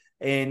another,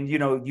 and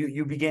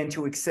you began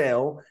to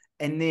excel.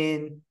 And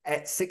then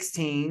at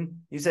 16,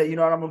 you said, I'm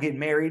going to get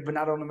married, but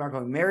not only am I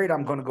going to get married,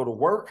 I'm going to go to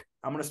work.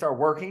 I'm going to start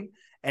working.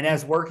 And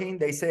as working,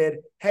 they said,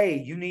 hey,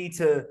 you need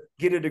to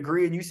get a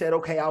degree. And you said,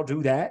 okay, I'll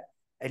do that.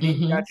 And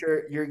then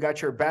you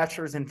got your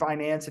bachelor's in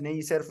finance. And then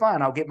you said,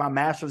 fine, I'll get my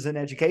master's in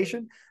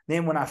education.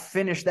 Then when I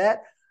finish that,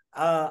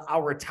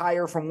 I'll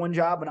retire from one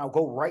job and I'll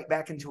go right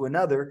back into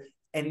another.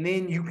 And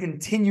then you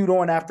continued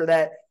on after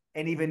that.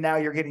 And even now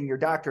you're getting your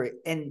doctorate.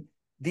 And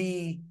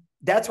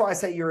that's why I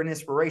say you're an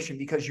inspiration,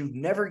 because you've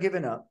never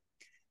given up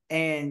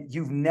and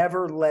you've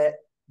never let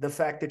the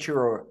fact that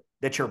you're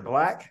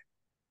Black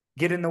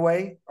get in the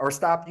way or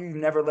stop you. You've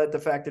never let the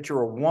fact that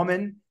you're a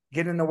woman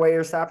get in the way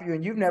or stop you.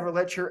 And you've never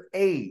let your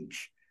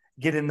age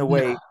get in the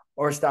way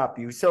or stop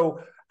you. So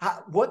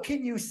what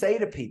can you say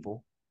to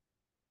people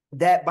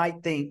that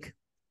might think,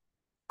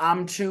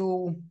 I'm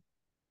too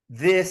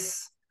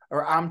this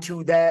or I'm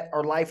too that,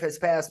 or life has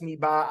passed me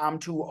by, I'm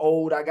too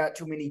old, I got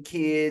too many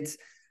kids,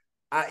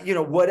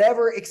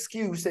 whatever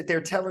excuse that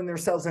they're telling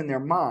themselves in their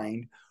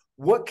mind,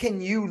 what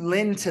can you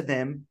lend to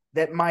them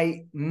that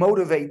might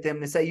motivate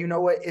them to say, you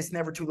know what, it's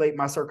never too late.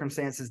 My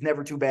circumstance is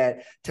never too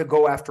bad to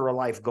go after a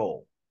life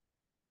goal.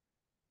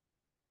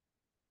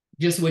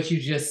 Just what you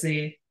just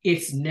said.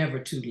 It's never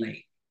too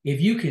late.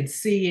 If you can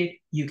see it,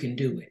 you can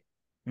do it.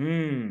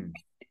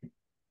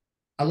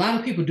 A lot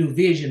of people do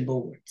vision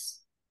boards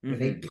where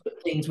they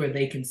put things where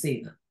they can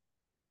see them.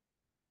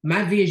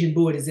 My vision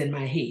board is in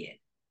my head.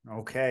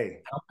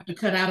 Okay. I don't have to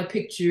cut out a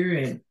picture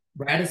and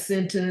write a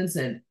sentence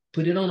and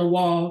put it on a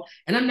wall.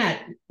 And I'm not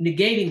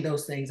negating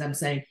those things. I'm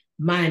saying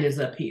mine is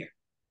up here.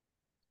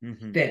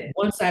 That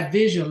once I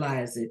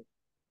visualize it,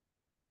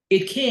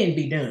 it can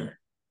be done.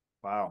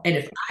 Wow. And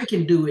if I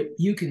can do it,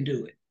 you can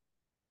do it.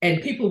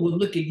 And people will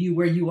look at you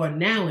where you are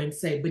now and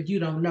say, but you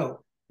don't know.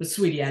 But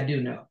sweetie, I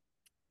do know.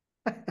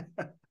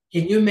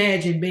 Can you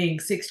imagine being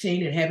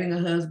 16 and having a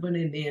husband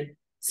and then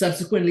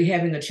subsequently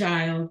having a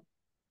child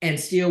and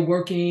still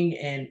working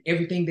and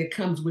everything that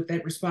comes with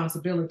that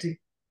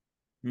responsibility?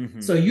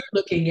 So you're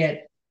looking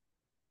at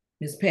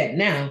Miss Pat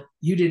now,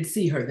 you didn't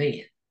see her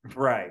then.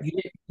 Right. You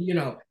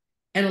didn't,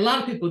 and a lot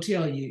of people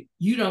tell you,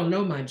 you don't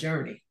know my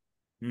journey.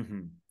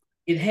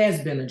 It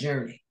has been a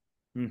journey.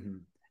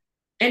 And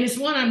it's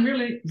one I'm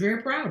really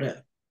very proud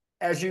of.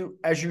 as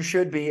you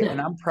should be, and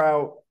I'm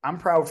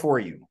proud for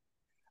you.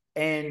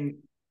 And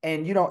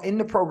you know, in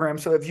the program,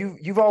 so if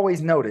you've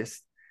always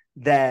noticed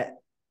that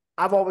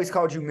I've always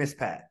called you Miss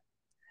Pat.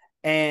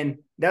 And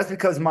that's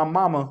because my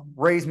mama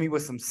raised me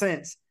with some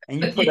sense,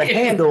 and you put a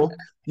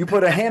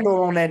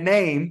handle on that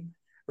name,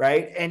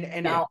 right?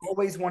 And I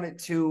always wanted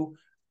to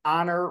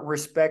honor,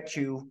 respect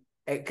you,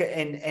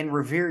 and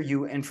revere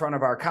you in front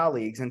of our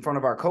colleagues, in front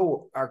of our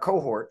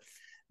cohort,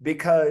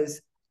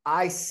 because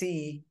I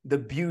see the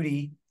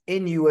beauty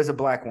in you as a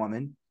Black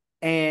woman,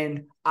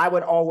 and I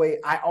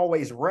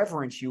always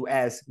reverence you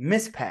as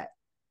Miss Pat.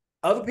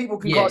 Other people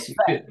can call you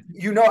Pat.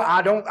 You know,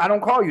 I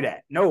don't call you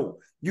that. No,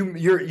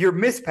 you're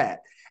Miss Pat.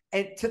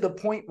 And to the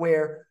point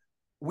where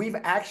we've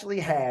actually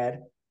had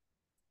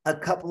a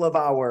couple of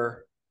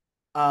our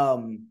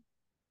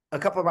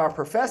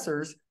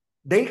professors,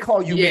 they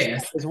call you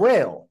Miss Pat as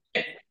well.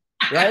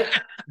 Right?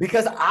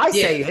 Because I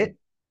say it,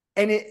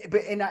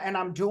 and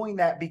I'm doing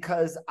that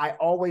because I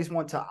always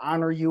want to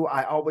honor you.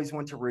 I always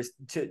want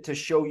to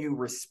show you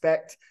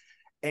respect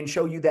and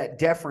show you that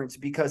deference,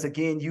 because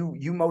again,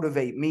 you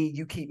motivate me,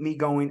 you keep me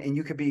going, and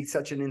you could be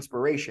such an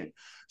inspiration.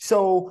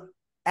 So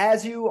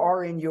as you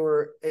are in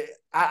your,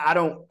 I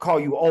don't call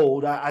you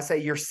old, I say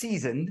you're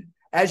seasoned.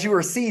 As you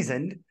are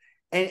seasoned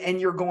and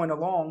you're going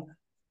along,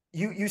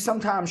 you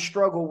sometimes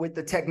struggle with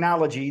the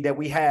technology that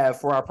we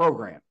have for our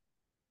program.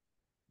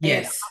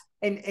 Yes.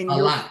 And a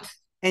lot.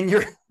 And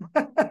your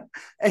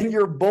and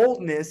your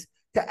boldness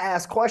to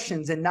ask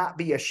questions and not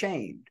be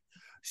ashamed.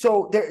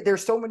 So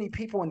there's so many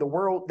people in the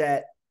world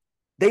that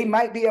they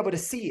might be able to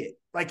see it.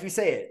 Like you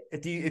said,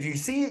 if you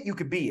see it, you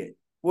could be it.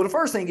 Well, the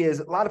first thing is,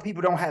 a lot of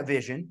people don't have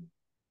vision.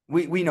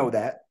 We know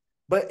that.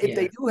 But if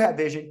they do have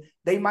vision,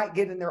 they might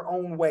get in their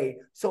own way.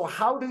 So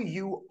how do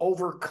you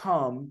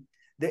overcome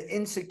the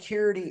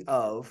insecurity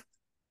of,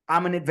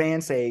 I'm an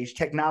advanced age,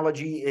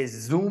 technology is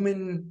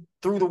zooming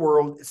through the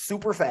world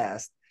super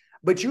fast,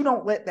 but you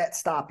don't let that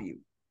stop you?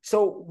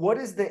 So what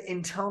is the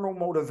internal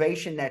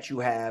motivation that you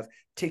have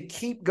to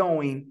keep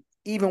going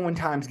even when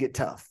times get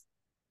tough?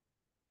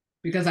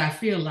 Because I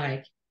feel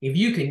like if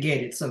you can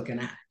get it, so can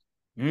I.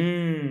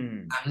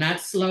 I'm not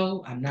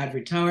slow. I'm not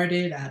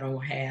retarded. I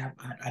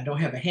don't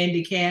have a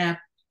handicap,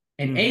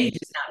 and age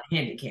is not a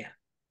handicap.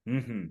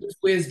 There's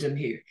wisdom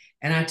here.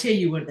 And I tell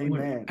you,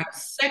 when our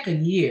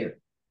second year,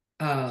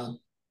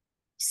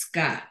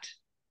 Scott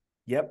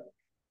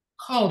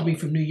called me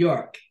from New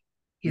York.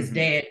 His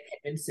dad had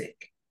been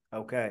sick.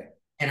 Okay.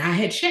 And I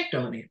had checked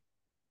on him.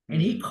 And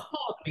he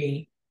called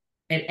me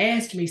and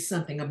asked me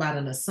something about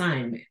an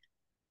assignment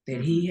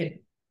that he had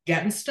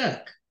gotten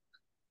stuck.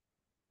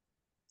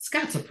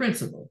 Scott's a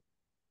principal.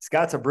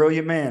 Scott's a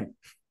brilliant man.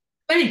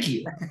 Thank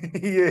you.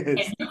 He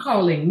is. And you're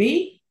calling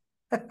me?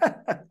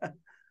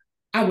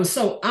 I was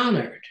so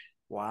honored.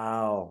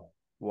 Wow.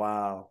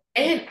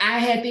 And I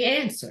had the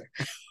answer.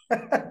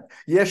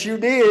 Yes, you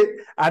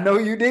did. I know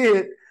you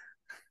did.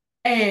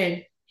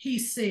 And he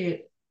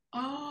said,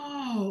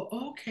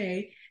 oh,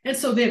 okay. And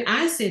so then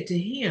I said to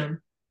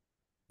him,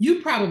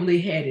 you probably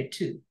had it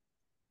too.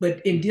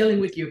 But in dealing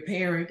with your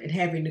parent and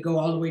having to go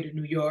all the way to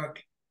New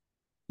York,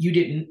 you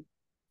didn't.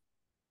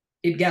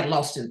 It got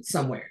lost in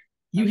somewhere.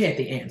 You had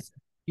the answer.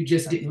 You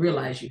just didn't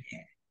realize you had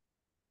it.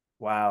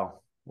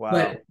 Wow.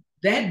 But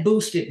that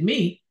boosted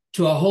me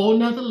to a whole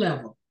nother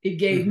level. It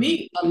gave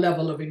me a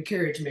level of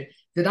encouragement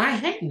that I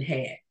hadn't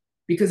had.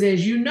 Because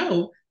as you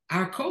know,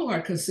 our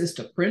cohort consists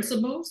of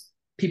principals,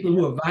 people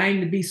who are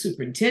vying to be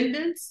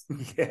superintendents.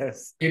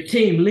 Yes. They're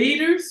team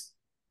leaders.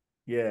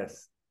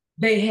 Yes.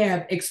 They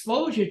have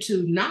exposure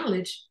to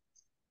knowledge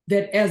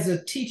that as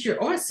a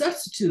teacher or a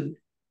substitute,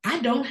 I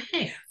don't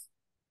have.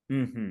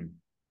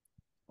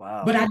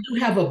 Wow. But I do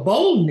have a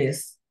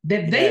boldness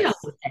that they don't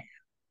have.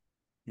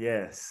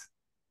 Yes.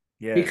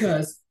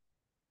 Because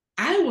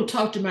I will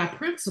talk to my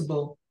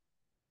principal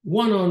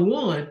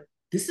one-on-one.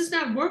 This is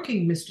not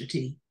working, Mr.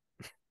 T.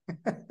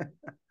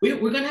 We're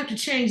going to have to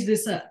change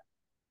this up.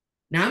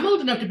 Now, I'm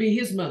old enough to be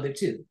his mother,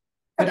 too.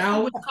 But I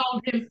always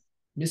called him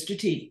Mr.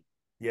 T.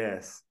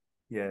 Yes.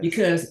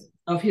 Because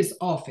of his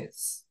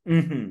office.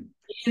 He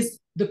is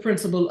the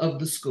principal of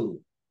the school.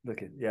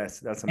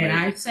 That's amazing. And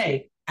I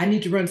say, I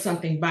need to run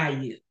something by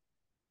you.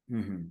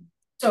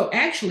 So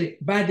actually,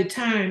 by the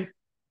time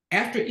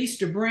after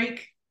Easter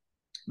break,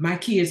 my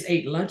kids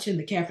ate lunch in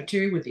the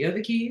cafeteria with the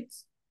other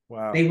kids.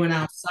 Wow. They went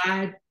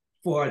outside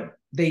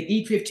they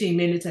eat 15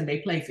 minutes and they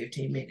play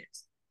 15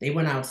 minutes. They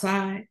went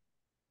outside.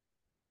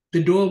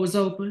 The door was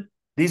open.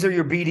 These are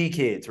your BD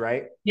kids,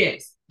 right?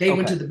 Yes. They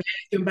went to the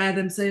bathroom by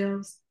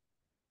themselves.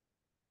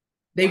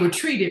 They were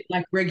treated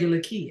like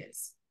regular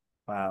kids.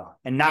 Wow.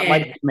 And not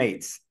like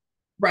mates.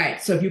 Right.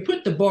 So if you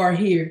put the bar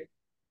here,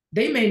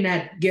 they may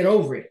not get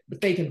over it, but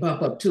they can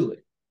bump up to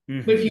it.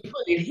 But if you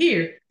put it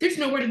here, there's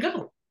nowhere to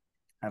go.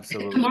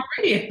 Absolutely. I'm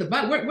already at the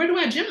bottom. Where do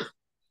I jump?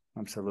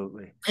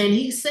 Absolutely. And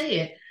he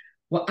said,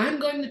 well, I'm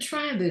going to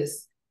try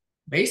this.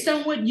 Based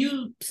on what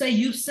you say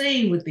you've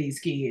seen with these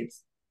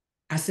kids,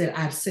 I said,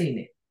 I've seen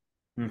it.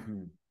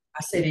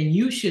 I said, and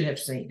you should have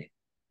seen it.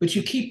 But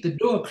you keep the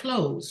door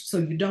closed so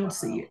you don't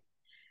see it.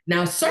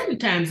 Now, certain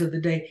times of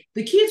the day,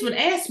 the kids would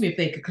ask me if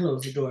they could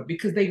close the door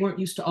because they weren't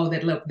used to all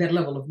that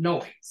level of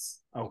noise.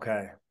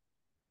 Okay.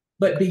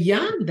 But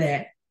beyond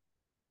that,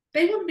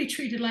 they want to be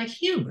treated like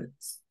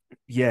humans.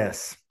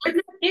 Yes. But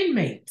not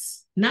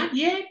inmates. Not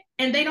yet,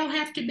 and they don't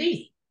have to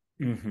be.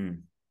 Mm-hmm.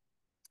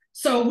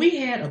 So we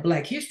had a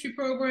Black History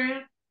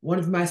program. One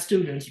of my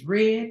students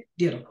read,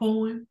 did a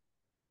poem.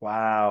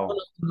 Wow. One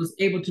of them was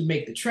able to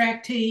make the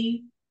track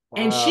team,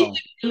 and she Wow. could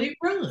really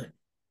run.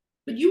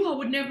 But you all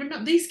would never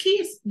know. These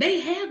kids, they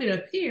have it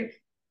up here.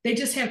 They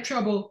just have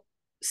trouble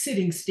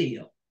sitting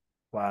still.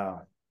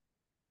 Wow.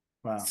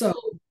 Wow. So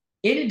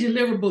any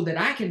deliverable that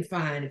I can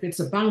find, if it's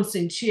a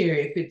bouncing chair,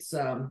 if it's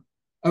a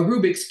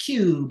Rubik's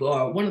Cube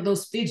or one of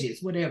those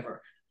fidgets,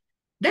 whatever,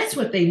 that's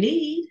what they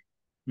need.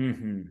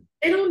 Mm-hmm.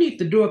 They don't need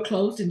the door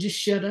closed and just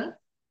shut up.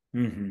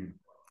 Mm-hmm.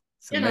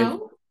 You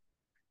know?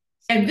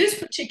 And this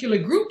particular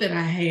group that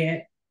I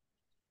had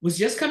was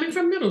just coming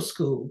from middle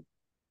school.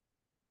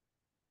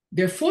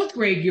 Their fourth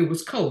grade year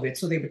was COVID,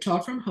 so they were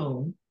taught from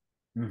home.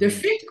 Mm-hmm. Their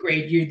fifth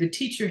grade year, the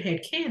teacher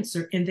had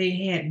cancer and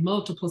they had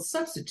multiple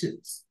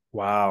substitutes.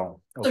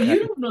 Wow. Okay. So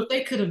you don't know if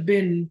they could have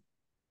been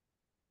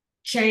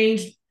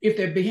changed, if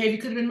their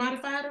behavior could have been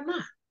modified or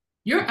not.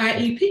 Your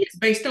IEP is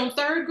based on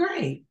third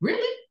grade.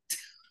 Really?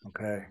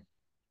 Okay.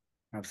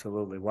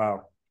 Absolutely.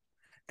 Wow.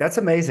 That's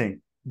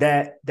amazing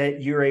that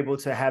you're able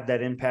to have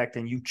that impact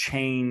and you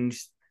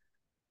changed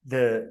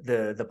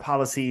the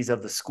policies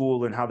of the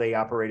school and how they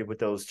operated with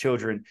those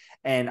children.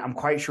 And I'm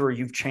quite sure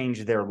you've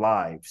changed their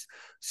lives.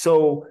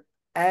 So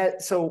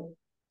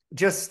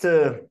just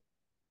to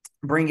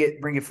bring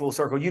it full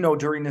circle,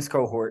 during this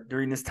cohort,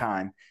 during this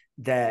time,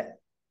 that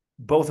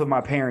both of my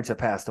parents have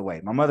passed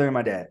away. My mother and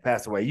my dad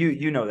passed away.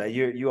 You know that.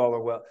 You all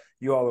are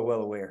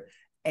well aware.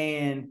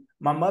 And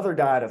my mother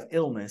died of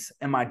illness,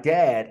 and my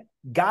dad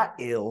got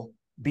ill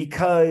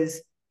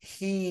because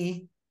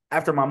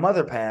after my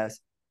mother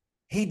passed,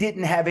 he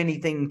didn't have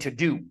anything to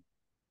do.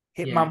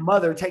 My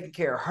mother taking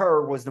care of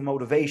her was the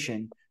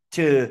motivation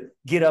to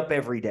get up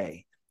every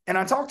day. And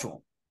I talked to him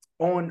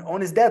on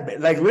his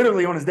deathbed, like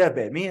literally on his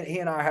deathbed. He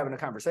and I are having a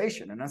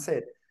conversation. And I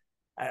said,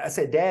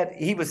 Dad,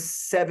 he was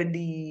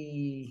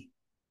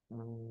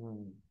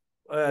 71.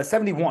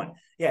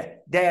 Yeah.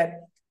 Dad,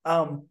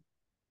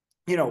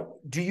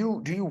 do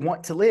you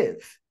want to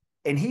live?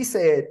 And he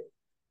said,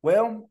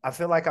 well, I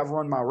feel like I've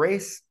run my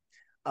race.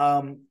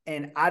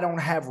 And I don't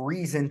have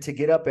reason to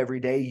get up every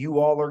day. You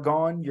all are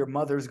gone. Your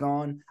mother's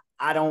gone.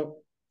 I don't,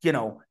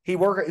 he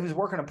was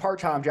working a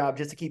part-time job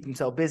just to keep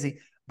himself busy,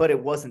 but it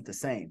wasn't the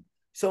same.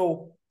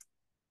 So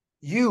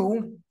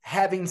you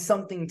having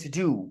something to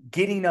do,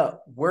 getting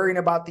up, worrying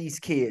about these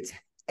kids,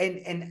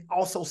 and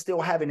also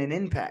still having an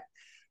impact.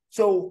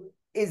 So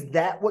is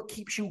that what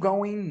keeps you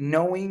going,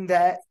 knowing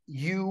that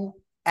you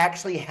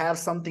actually have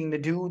something to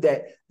do,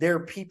 that there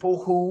are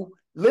people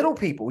little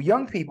people,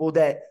 young people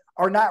that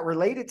are not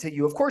related to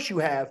you? Of course, you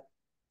have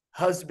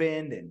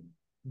husband and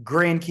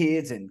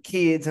grandkids and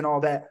kids and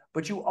all that,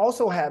 but you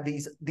also have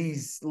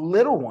these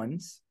little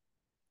ones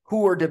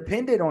who are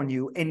dependent on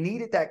you and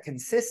needed that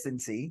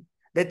consistency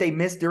that they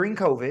missed during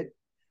COVID.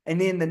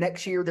 And then the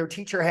next year, their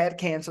teacher had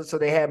cancer, so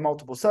they had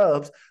multiple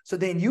subs. So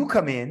then you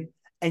come in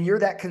and you're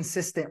that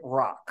consistent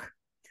rock.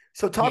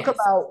 So talk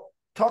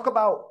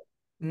about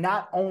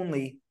not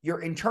only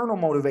your internal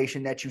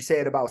motivation that you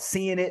said about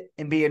seeing it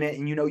and being it,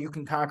 and you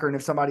can conquer, and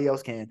if somebody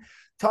else can,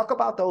 talk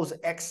about those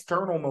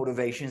external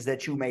motivations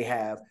that you may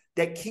have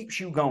that keeps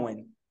you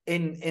going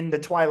in the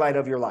twilight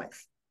of your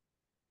life.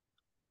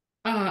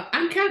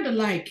 I'm kind of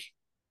like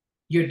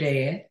your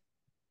dad.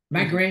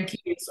 My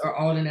grandkids are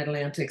all in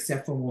Atlanta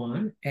except for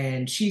one,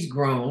 and she's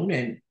grown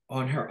and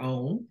on her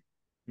own.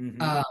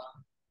 Mm-hmm.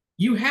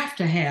 You have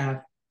to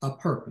have a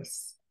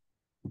purpose.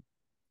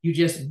 You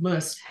just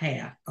must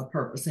have a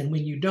purpose. And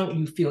when you don't,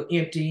 you feel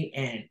empty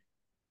and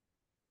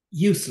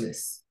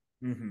useless.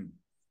 Mm-hmm.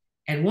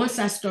 And once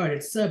I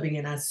started subbing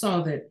and I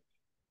saw that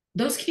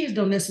those kids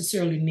don't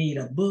necessarily need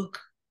a book.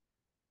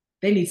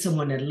 They need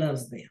someone that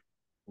loves them.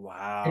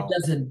 Wow. That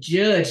doesn't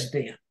judge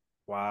them.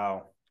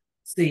 Wow.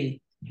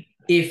 See,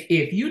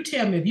 if you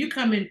tell me, if you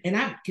come in, and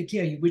I could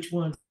tell you which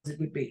ones it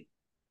would be.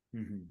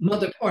 Mm-hmm.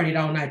 Mother partied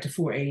all night to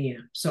 4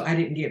 a.m., so I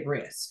didn't get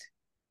rest.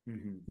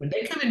 Mm-hmm. When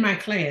they come in my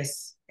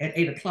class at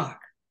 8 o'clock,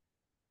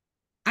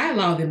 I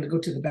allow them to go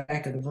to the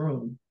back of the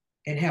room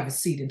and have a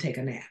seat and take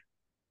a nap.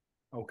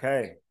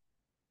 Okay.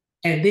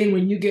 And then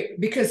when you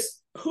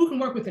because who can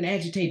work with an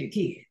agitated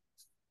kid?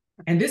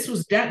 And this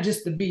was not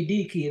just the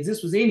BD kids,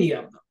 this was any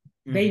of them.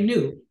 Mm-hmm. They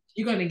knew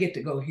you're going to get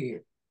to go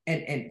here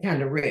and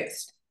kind of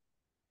rest.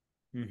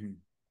 Mm-hmm.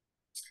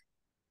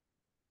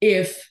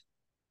 If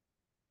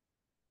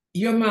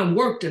your mom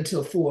worked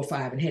until 4 or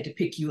 5 and had to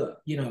pick you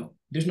up,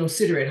 there's no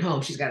sitter at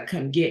home, she's got to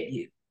come get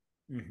you.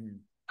 Mm-hmm.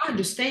 I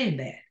understand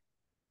that.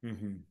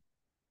 Mm-hmm.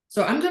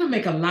 So I'm going to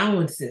make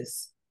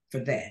allowances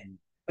for that.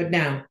 But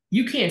now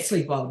you can't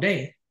sleep all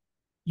day.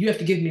 You have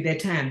to give me that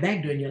time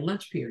back during your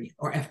lunch period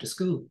or after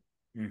school.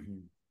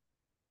 Mm-hmm.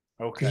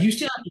 Okay. Because you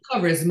still have to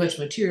cover as much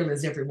material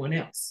as everyone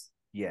else.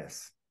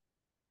 Yes.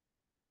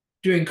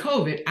 during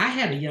COVID, I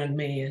had a young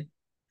man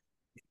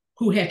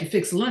who had to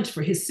fix lunch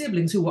for his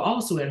siblings who were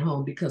also at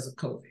home because of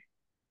COVID.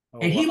 Oh,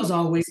 and he wow. was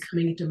always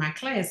coming into my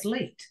class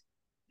late.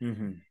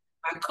 Mm-hmm.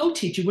 My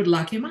co-teacher would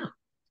lock him out.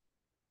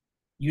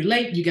 You're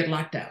late, you get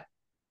locked out.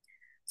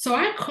 So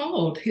I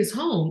called his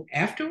home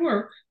after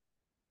work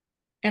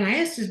and I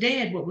asked his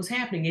dad what was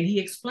happening, and he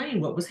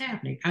explained what was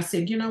happening. I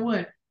said, you know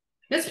what?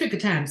 Let's pick a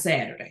time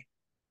Saturday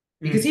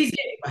because he's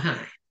getting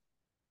behind.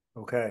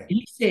 Okay.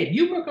 He said,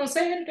 you work on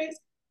Saturdays?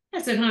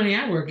 I said, honey,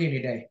 I work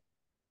any day.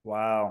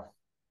 Wow.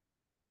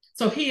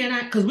 So he and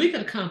I, because we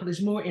could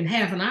accomplish more in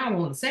half an hour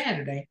on a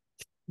Saturday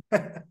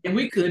than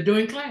we could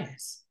during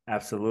class.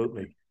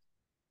 Absolutely.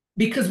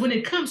 Because when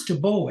it comes to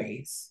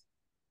boys,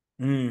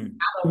 I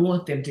don't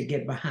want them to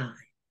get behind.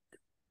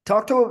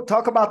 Talk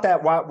about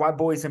that. Why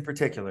boys in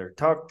particular?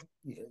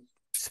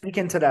 Speak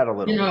into that a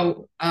little. You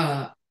know,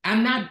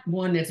 I'm not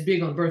one that's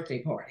big on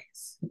birthday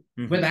parties,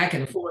 whether I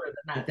can afford it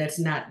or not. That's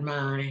not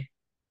my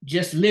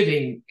just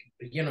living,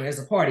 as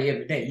a party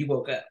every day. You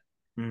woke up.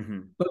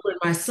 But when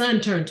my son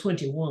turned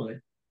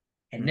 21,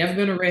 had never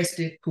been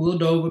arrested,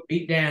 pulled over,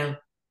 beat down,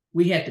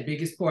 we had the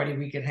biggest party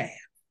we could have.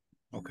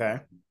 Okay.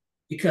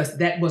 Because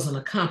that was an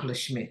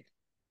accomplishment.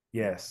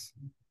 Yes.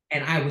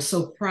 And I was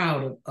so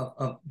proud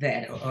of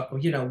that,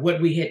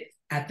 what we had,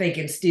 I think,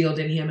 instilled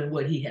in him and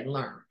what he had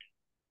learned.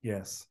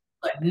 Yes.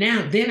 But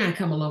then I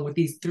come along with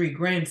these 3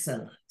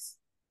 grandsons.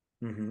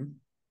 And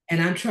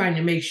I'm trying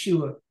to make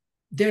sure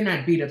they're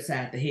not beat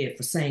upside the head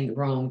for saying the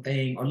wrong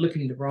thing or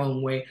looking the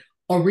wrong way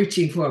or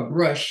reaching for a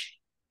brush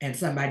and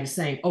somebody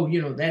saying, oh,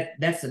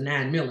 that's a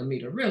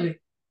 9mm, really?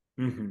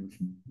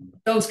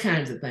 Those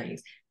kinds of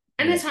things.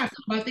 And that's how I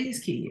feel about these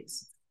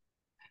kids.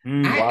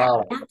 I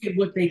work at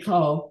what they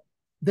call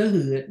the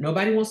hood.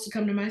 Nobody wants to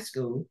come to my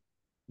school.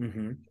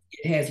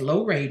 It has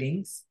low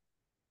ratings.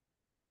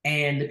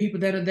 And the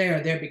people that are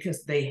there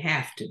because they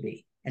have to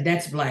be. And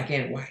that's black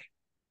and white.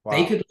 Wow.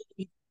 They could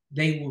leave,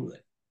 they would.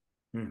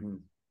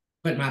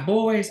 But my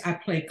boys, I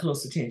pay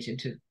close attention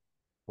to.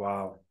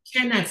 Wow.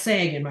 Cannot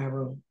sag in my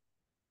room.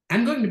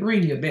 I'm going to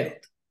bring you a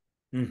belt.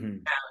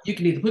 Now, you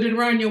can either put it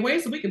around your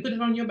waist or we can put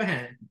it on your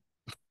behind.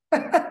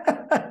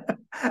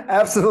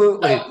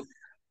 Absolutely. So,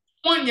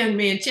 one young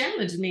man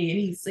challenged me and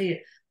he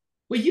said,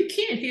 well, you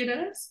can't hit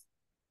us.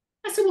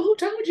 I said, well, who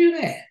told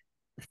you that?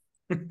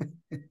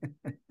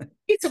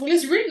 He said, well,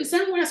 it's written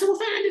somewhere. I said, well,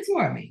 find it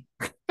for me.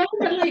 Find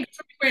that link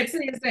where it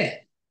says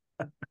that.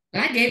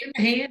 And I gave him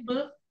a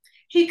handbook.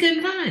 He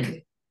couldn't find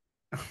it.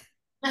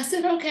 I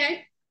said,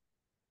 okay.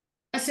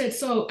 I said,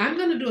 so I'm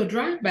going to do a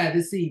drive-by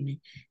this evening.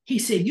 He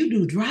said, you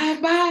do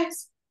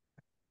drive-bys?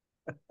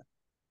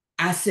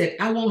 I said,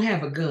 I won't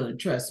have a gun,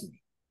 trust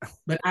me.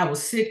 But I will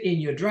sit in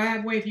your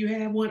driveway if you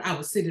have one. I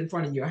will sit in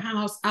front of your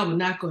house. I will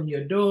knock on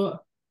your door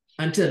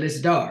until it's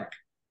dark,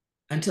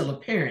 until a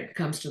parent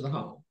comes to the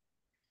home.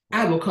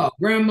 I will call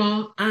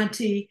grandma,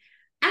 auntie.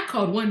 I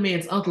called one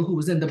man's uncle who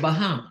was in the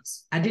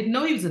Bahamas. I didn't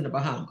know he was in the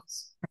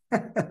Bahamas.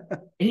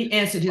 And he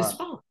answered his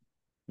phone.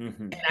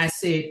 And I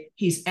said,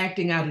 he's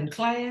acting out in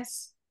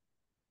class.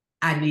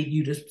 I need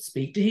you to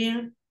speak to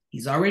him.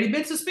 He's already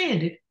been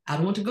suspended. I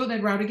don't want to go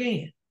that route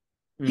again.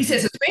 He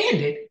said,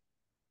 suspended?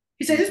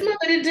 He said, his mother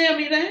didn't tell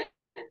me that.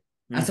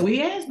 I said, well, he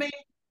has been.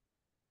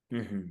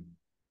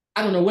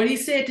 I don't know what he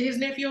said to his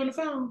nephew on the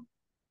phone,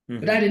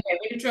 but I didn't have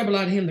any trouble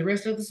out of him the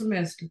rest of the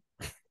semester.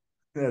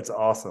 That's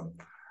awesome.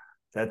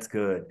 That's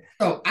good.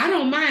 So I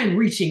don't mind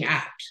reaching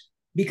out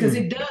because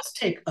it does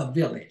take a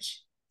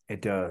village.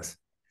 It does.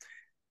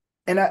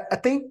 And I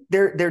think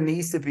there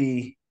needs to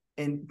be,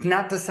 and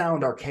not to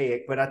sound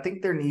archaic, but I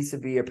think there needs to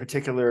be a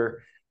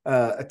particular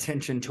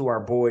attention to our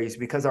boys,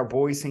 because our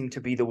boys seem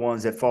to be the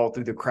ones that fall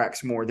through the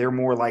cracks more. They're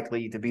more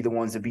likely to be the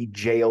ones to be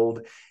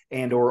jailed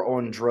and or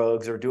on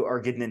drugs or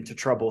getting into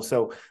trouble.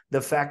 So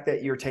the fact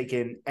that you're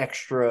taking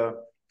extra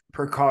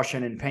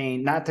precaution and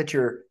pain, not that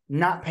you're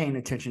not paying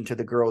attention to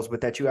the girls,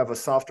 but that you have a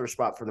softer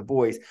spot for the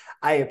boys,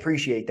 I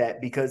appreciate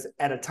that, because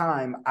at a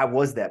time I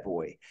was that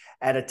boy.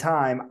 At a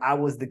time I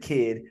was the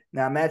kid.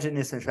 Now imagine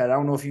this, in fact, I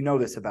don't know if you know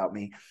this about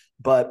me,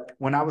 but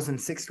when I was in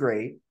 6th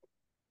grade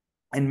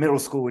in middle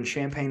school in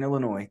Champaign,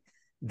 Illinois,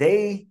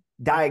 they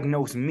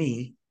diagnosed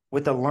me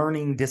with a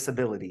learning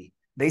disability.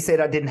 They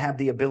said I didn't have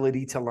the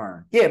ability to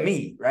learn. Yeah,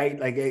 me, right?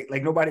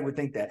 Like nobody would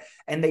think that.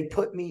 And they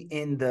put me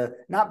in the,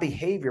 not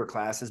behavior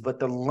classes, but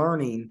the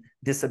learning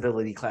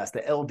disability class,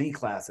 the LD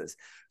classes.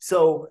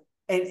 So,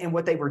 and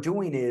what they were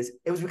doing is,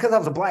 it was because I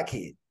was a black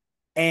kid.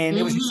 And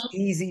it was just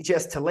easy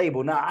just to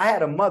label. Now, I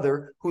had a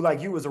mother who,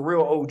 like you, was a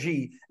real OG.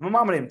 My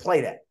mama didn't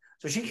play that.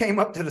 So she came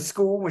up to the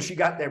school when she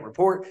got that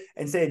report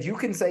and said, you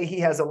can say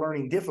he has a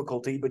learning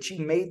difficulty, but she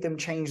made them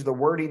change the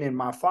wording in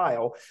my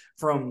file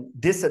from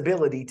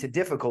disability to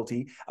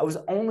difficulty. I was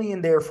only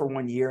in there for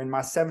 1 year. In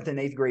my 7th and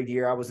 8th grade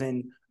year, I was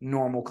in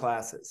normal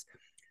classes.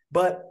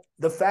 But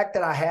the fact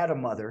that I had a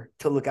mother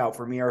to look out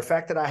for me, or the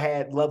fact that I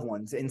had loved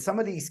ones, and some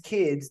of these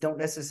kids don't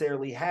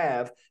necessarily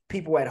have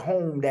people at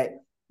home that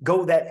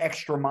go that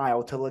extra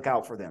mile to look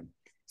out for them.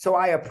 So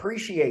I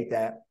appreciate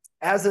that.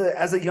 As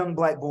a young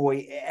black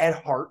boy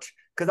at heart,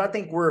 because I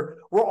think we're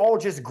all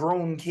just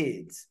grown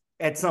kids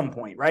at some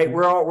point, right? Mm-hmm.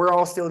 We're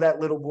all still that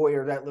little boy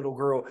or that little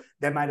girl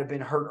that might have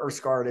been hurt or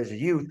scarred as a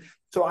youth.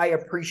 So I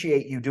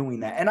appreciate you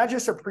doing that. And I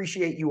just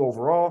appreciate you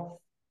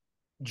overall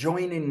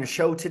joining the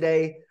show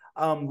today,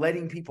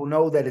 letting people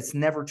know that it's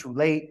never too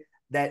late,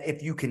 that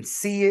if you can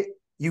see it,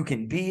 you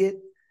can be it,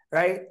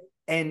 right?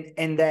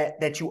 And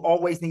that you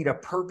always need a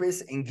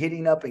purpose in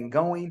getting up and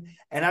going.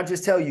 And I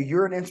just tell you,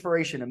 you're an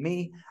inspiration to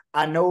me.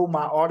 I know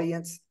my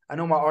audience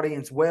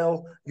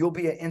well. You'll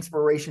be an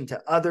inspiration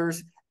to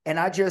others. And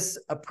I just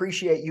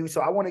appreciate you. So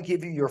I want to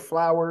give you your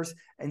flowers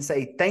and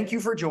say thank you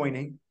for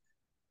joining.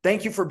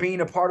 Thank you for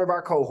being a part of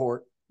our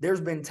cohort. There's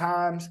been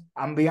times,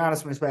 I'm going to be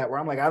honest, Miss Pat, where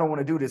I'm like, I don't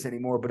want to do this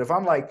anymore. But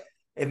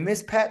if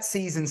Miss Pat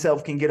season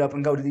self can get up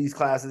and go to these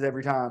classes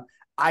every time,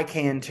 I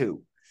can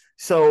too.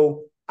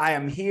 So I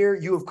am here.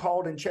 You have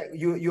called and checked.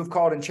 You have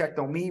called and checked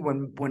on me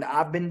when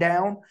I've been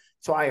down.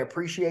 So I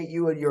appreciate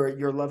you and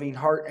your loving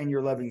heart and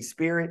your loving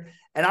spirit.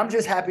 And I'm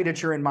just happy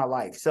that you're in my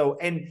life. So,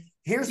 and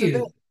here's the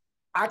thing.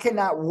 I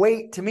cannot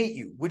wait to meet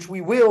you, which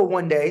we will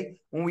one day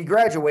when we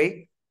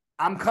graduate.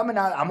 I'm coming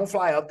out. I'm gonna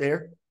fly up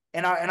there,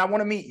 and I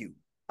want to meet you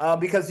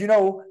because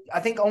I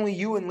think only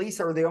you and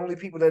Lisa are the only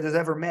people that has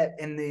ever met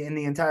in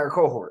the entire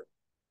cohort.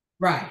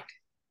 Right,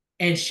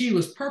 and she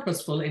was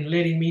purposeful in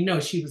letting me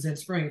know she was in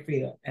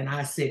Springfield, and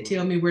I said,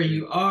 "Tell me where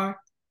you are.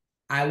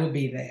 I will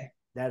be there."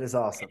 That is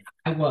awesome.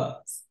 And I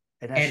was.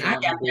 And I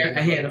got there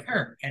ahead of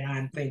her, and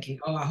I'm thinking,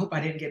 oh, I hope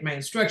I didn't get my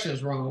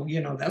instructions wrong.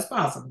 That's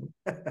possible.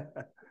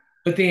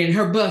 But then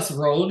her bus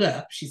rolled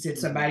up. She said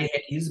somebody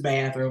had to use the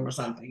bathroom or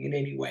something. And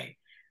anyway,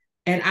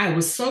 and I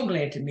was so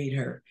glad to meet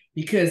her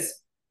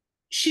because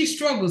she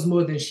struggles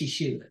more than she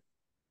should.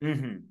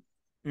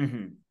 Mm-hmm.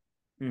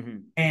 Mm-hmm. Mm-hmm.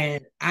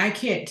 And I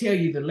can't tell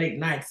you the late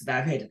nights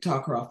that I've had to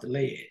talk her off the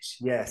ledge.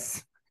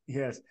 Yes.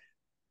 Yes.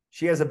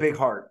 She has a big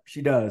heart.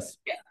 She does.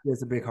 Yeah. She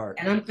has a big heart.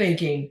 And I'm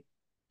thinking,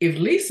 if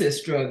Lisa's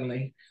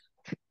struggling,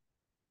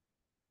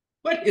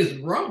 what is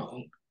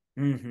wrong?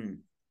 Mm-hmm.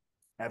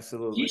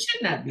 Absolutely. You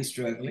should not be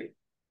struggling.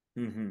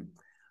 Mm-hmm.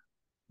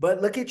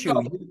 But look at you.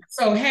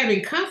 So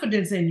having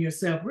confidence in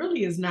yourself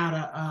really is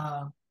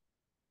not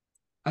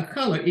a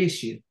color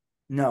issue.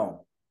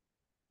 No,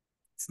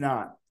 it's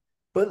not.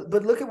 But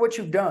look at what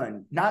you've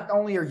done. Not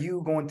only are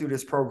you going through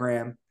this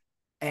program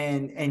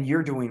and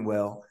you're doing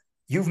well,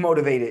 you've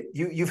motivated,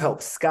 you've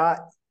helped Scott,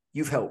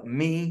 you've helped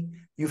me,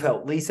 you've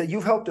helped Lisa,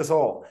 you've helped us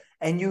all.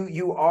 And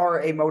you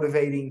are a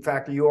motivating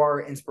factor. You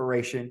are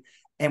inspiration.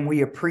 And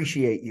we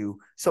appreciate you.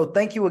 So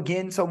thank you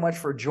again so much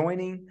for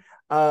joining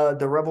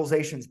the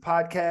Revelations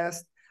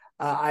podcast.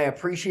 I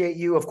appreciate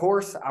you. Of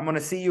course, I'm going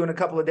to see you in a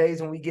couple of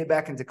days when we get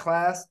back into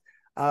class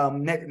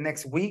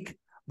next week.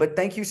 But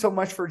thank you so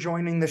much for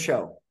joining the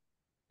show.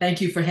 Thank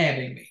you for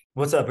having me.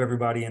 What's up,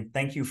 everybody? And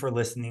thank you for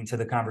listening to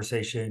the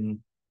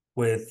conversation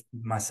with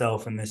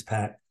myself and Miss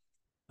Pat.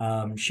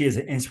 She is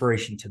an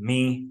inspiration to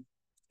me.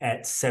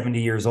 At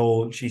 70 years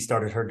old, she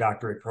started her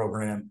doctorate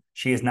program.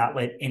 She has not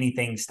let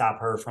anything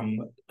stop her from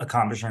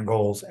accomplishing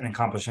goals and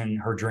accomplishing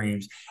her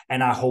dreams.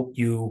 And I hope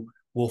you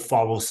will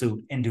follow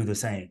suit and do the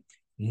same.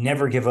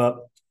 Never give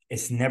up.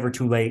 It's never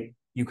too late.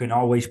 You can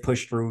always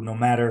push through no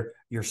matter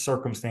your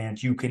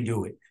circumstance. You can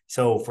do it.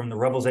 So from the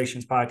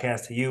Revelations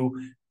podcast to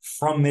you,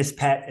 from Miss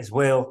Pat as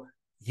well,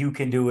 you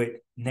can do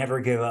it. Never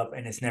give up,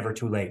 and it's never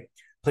too late.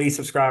 Please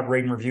subscribe,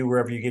 rate, and review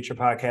wherever you get your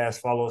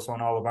podcast. Follow us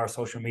on all of our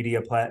social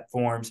media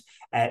platforms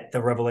at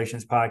the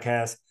Revelations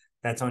Podcast.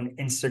 That's on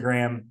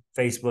Instagram,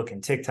 Facebook,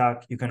 and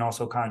TikTok. You can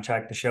also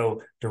contact the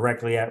show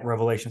directly at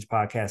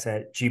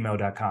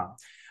revelationspodcast@gmail.com.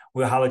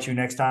 We'll holler at you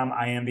next time.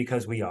 I am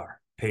because we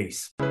are.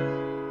 Peace.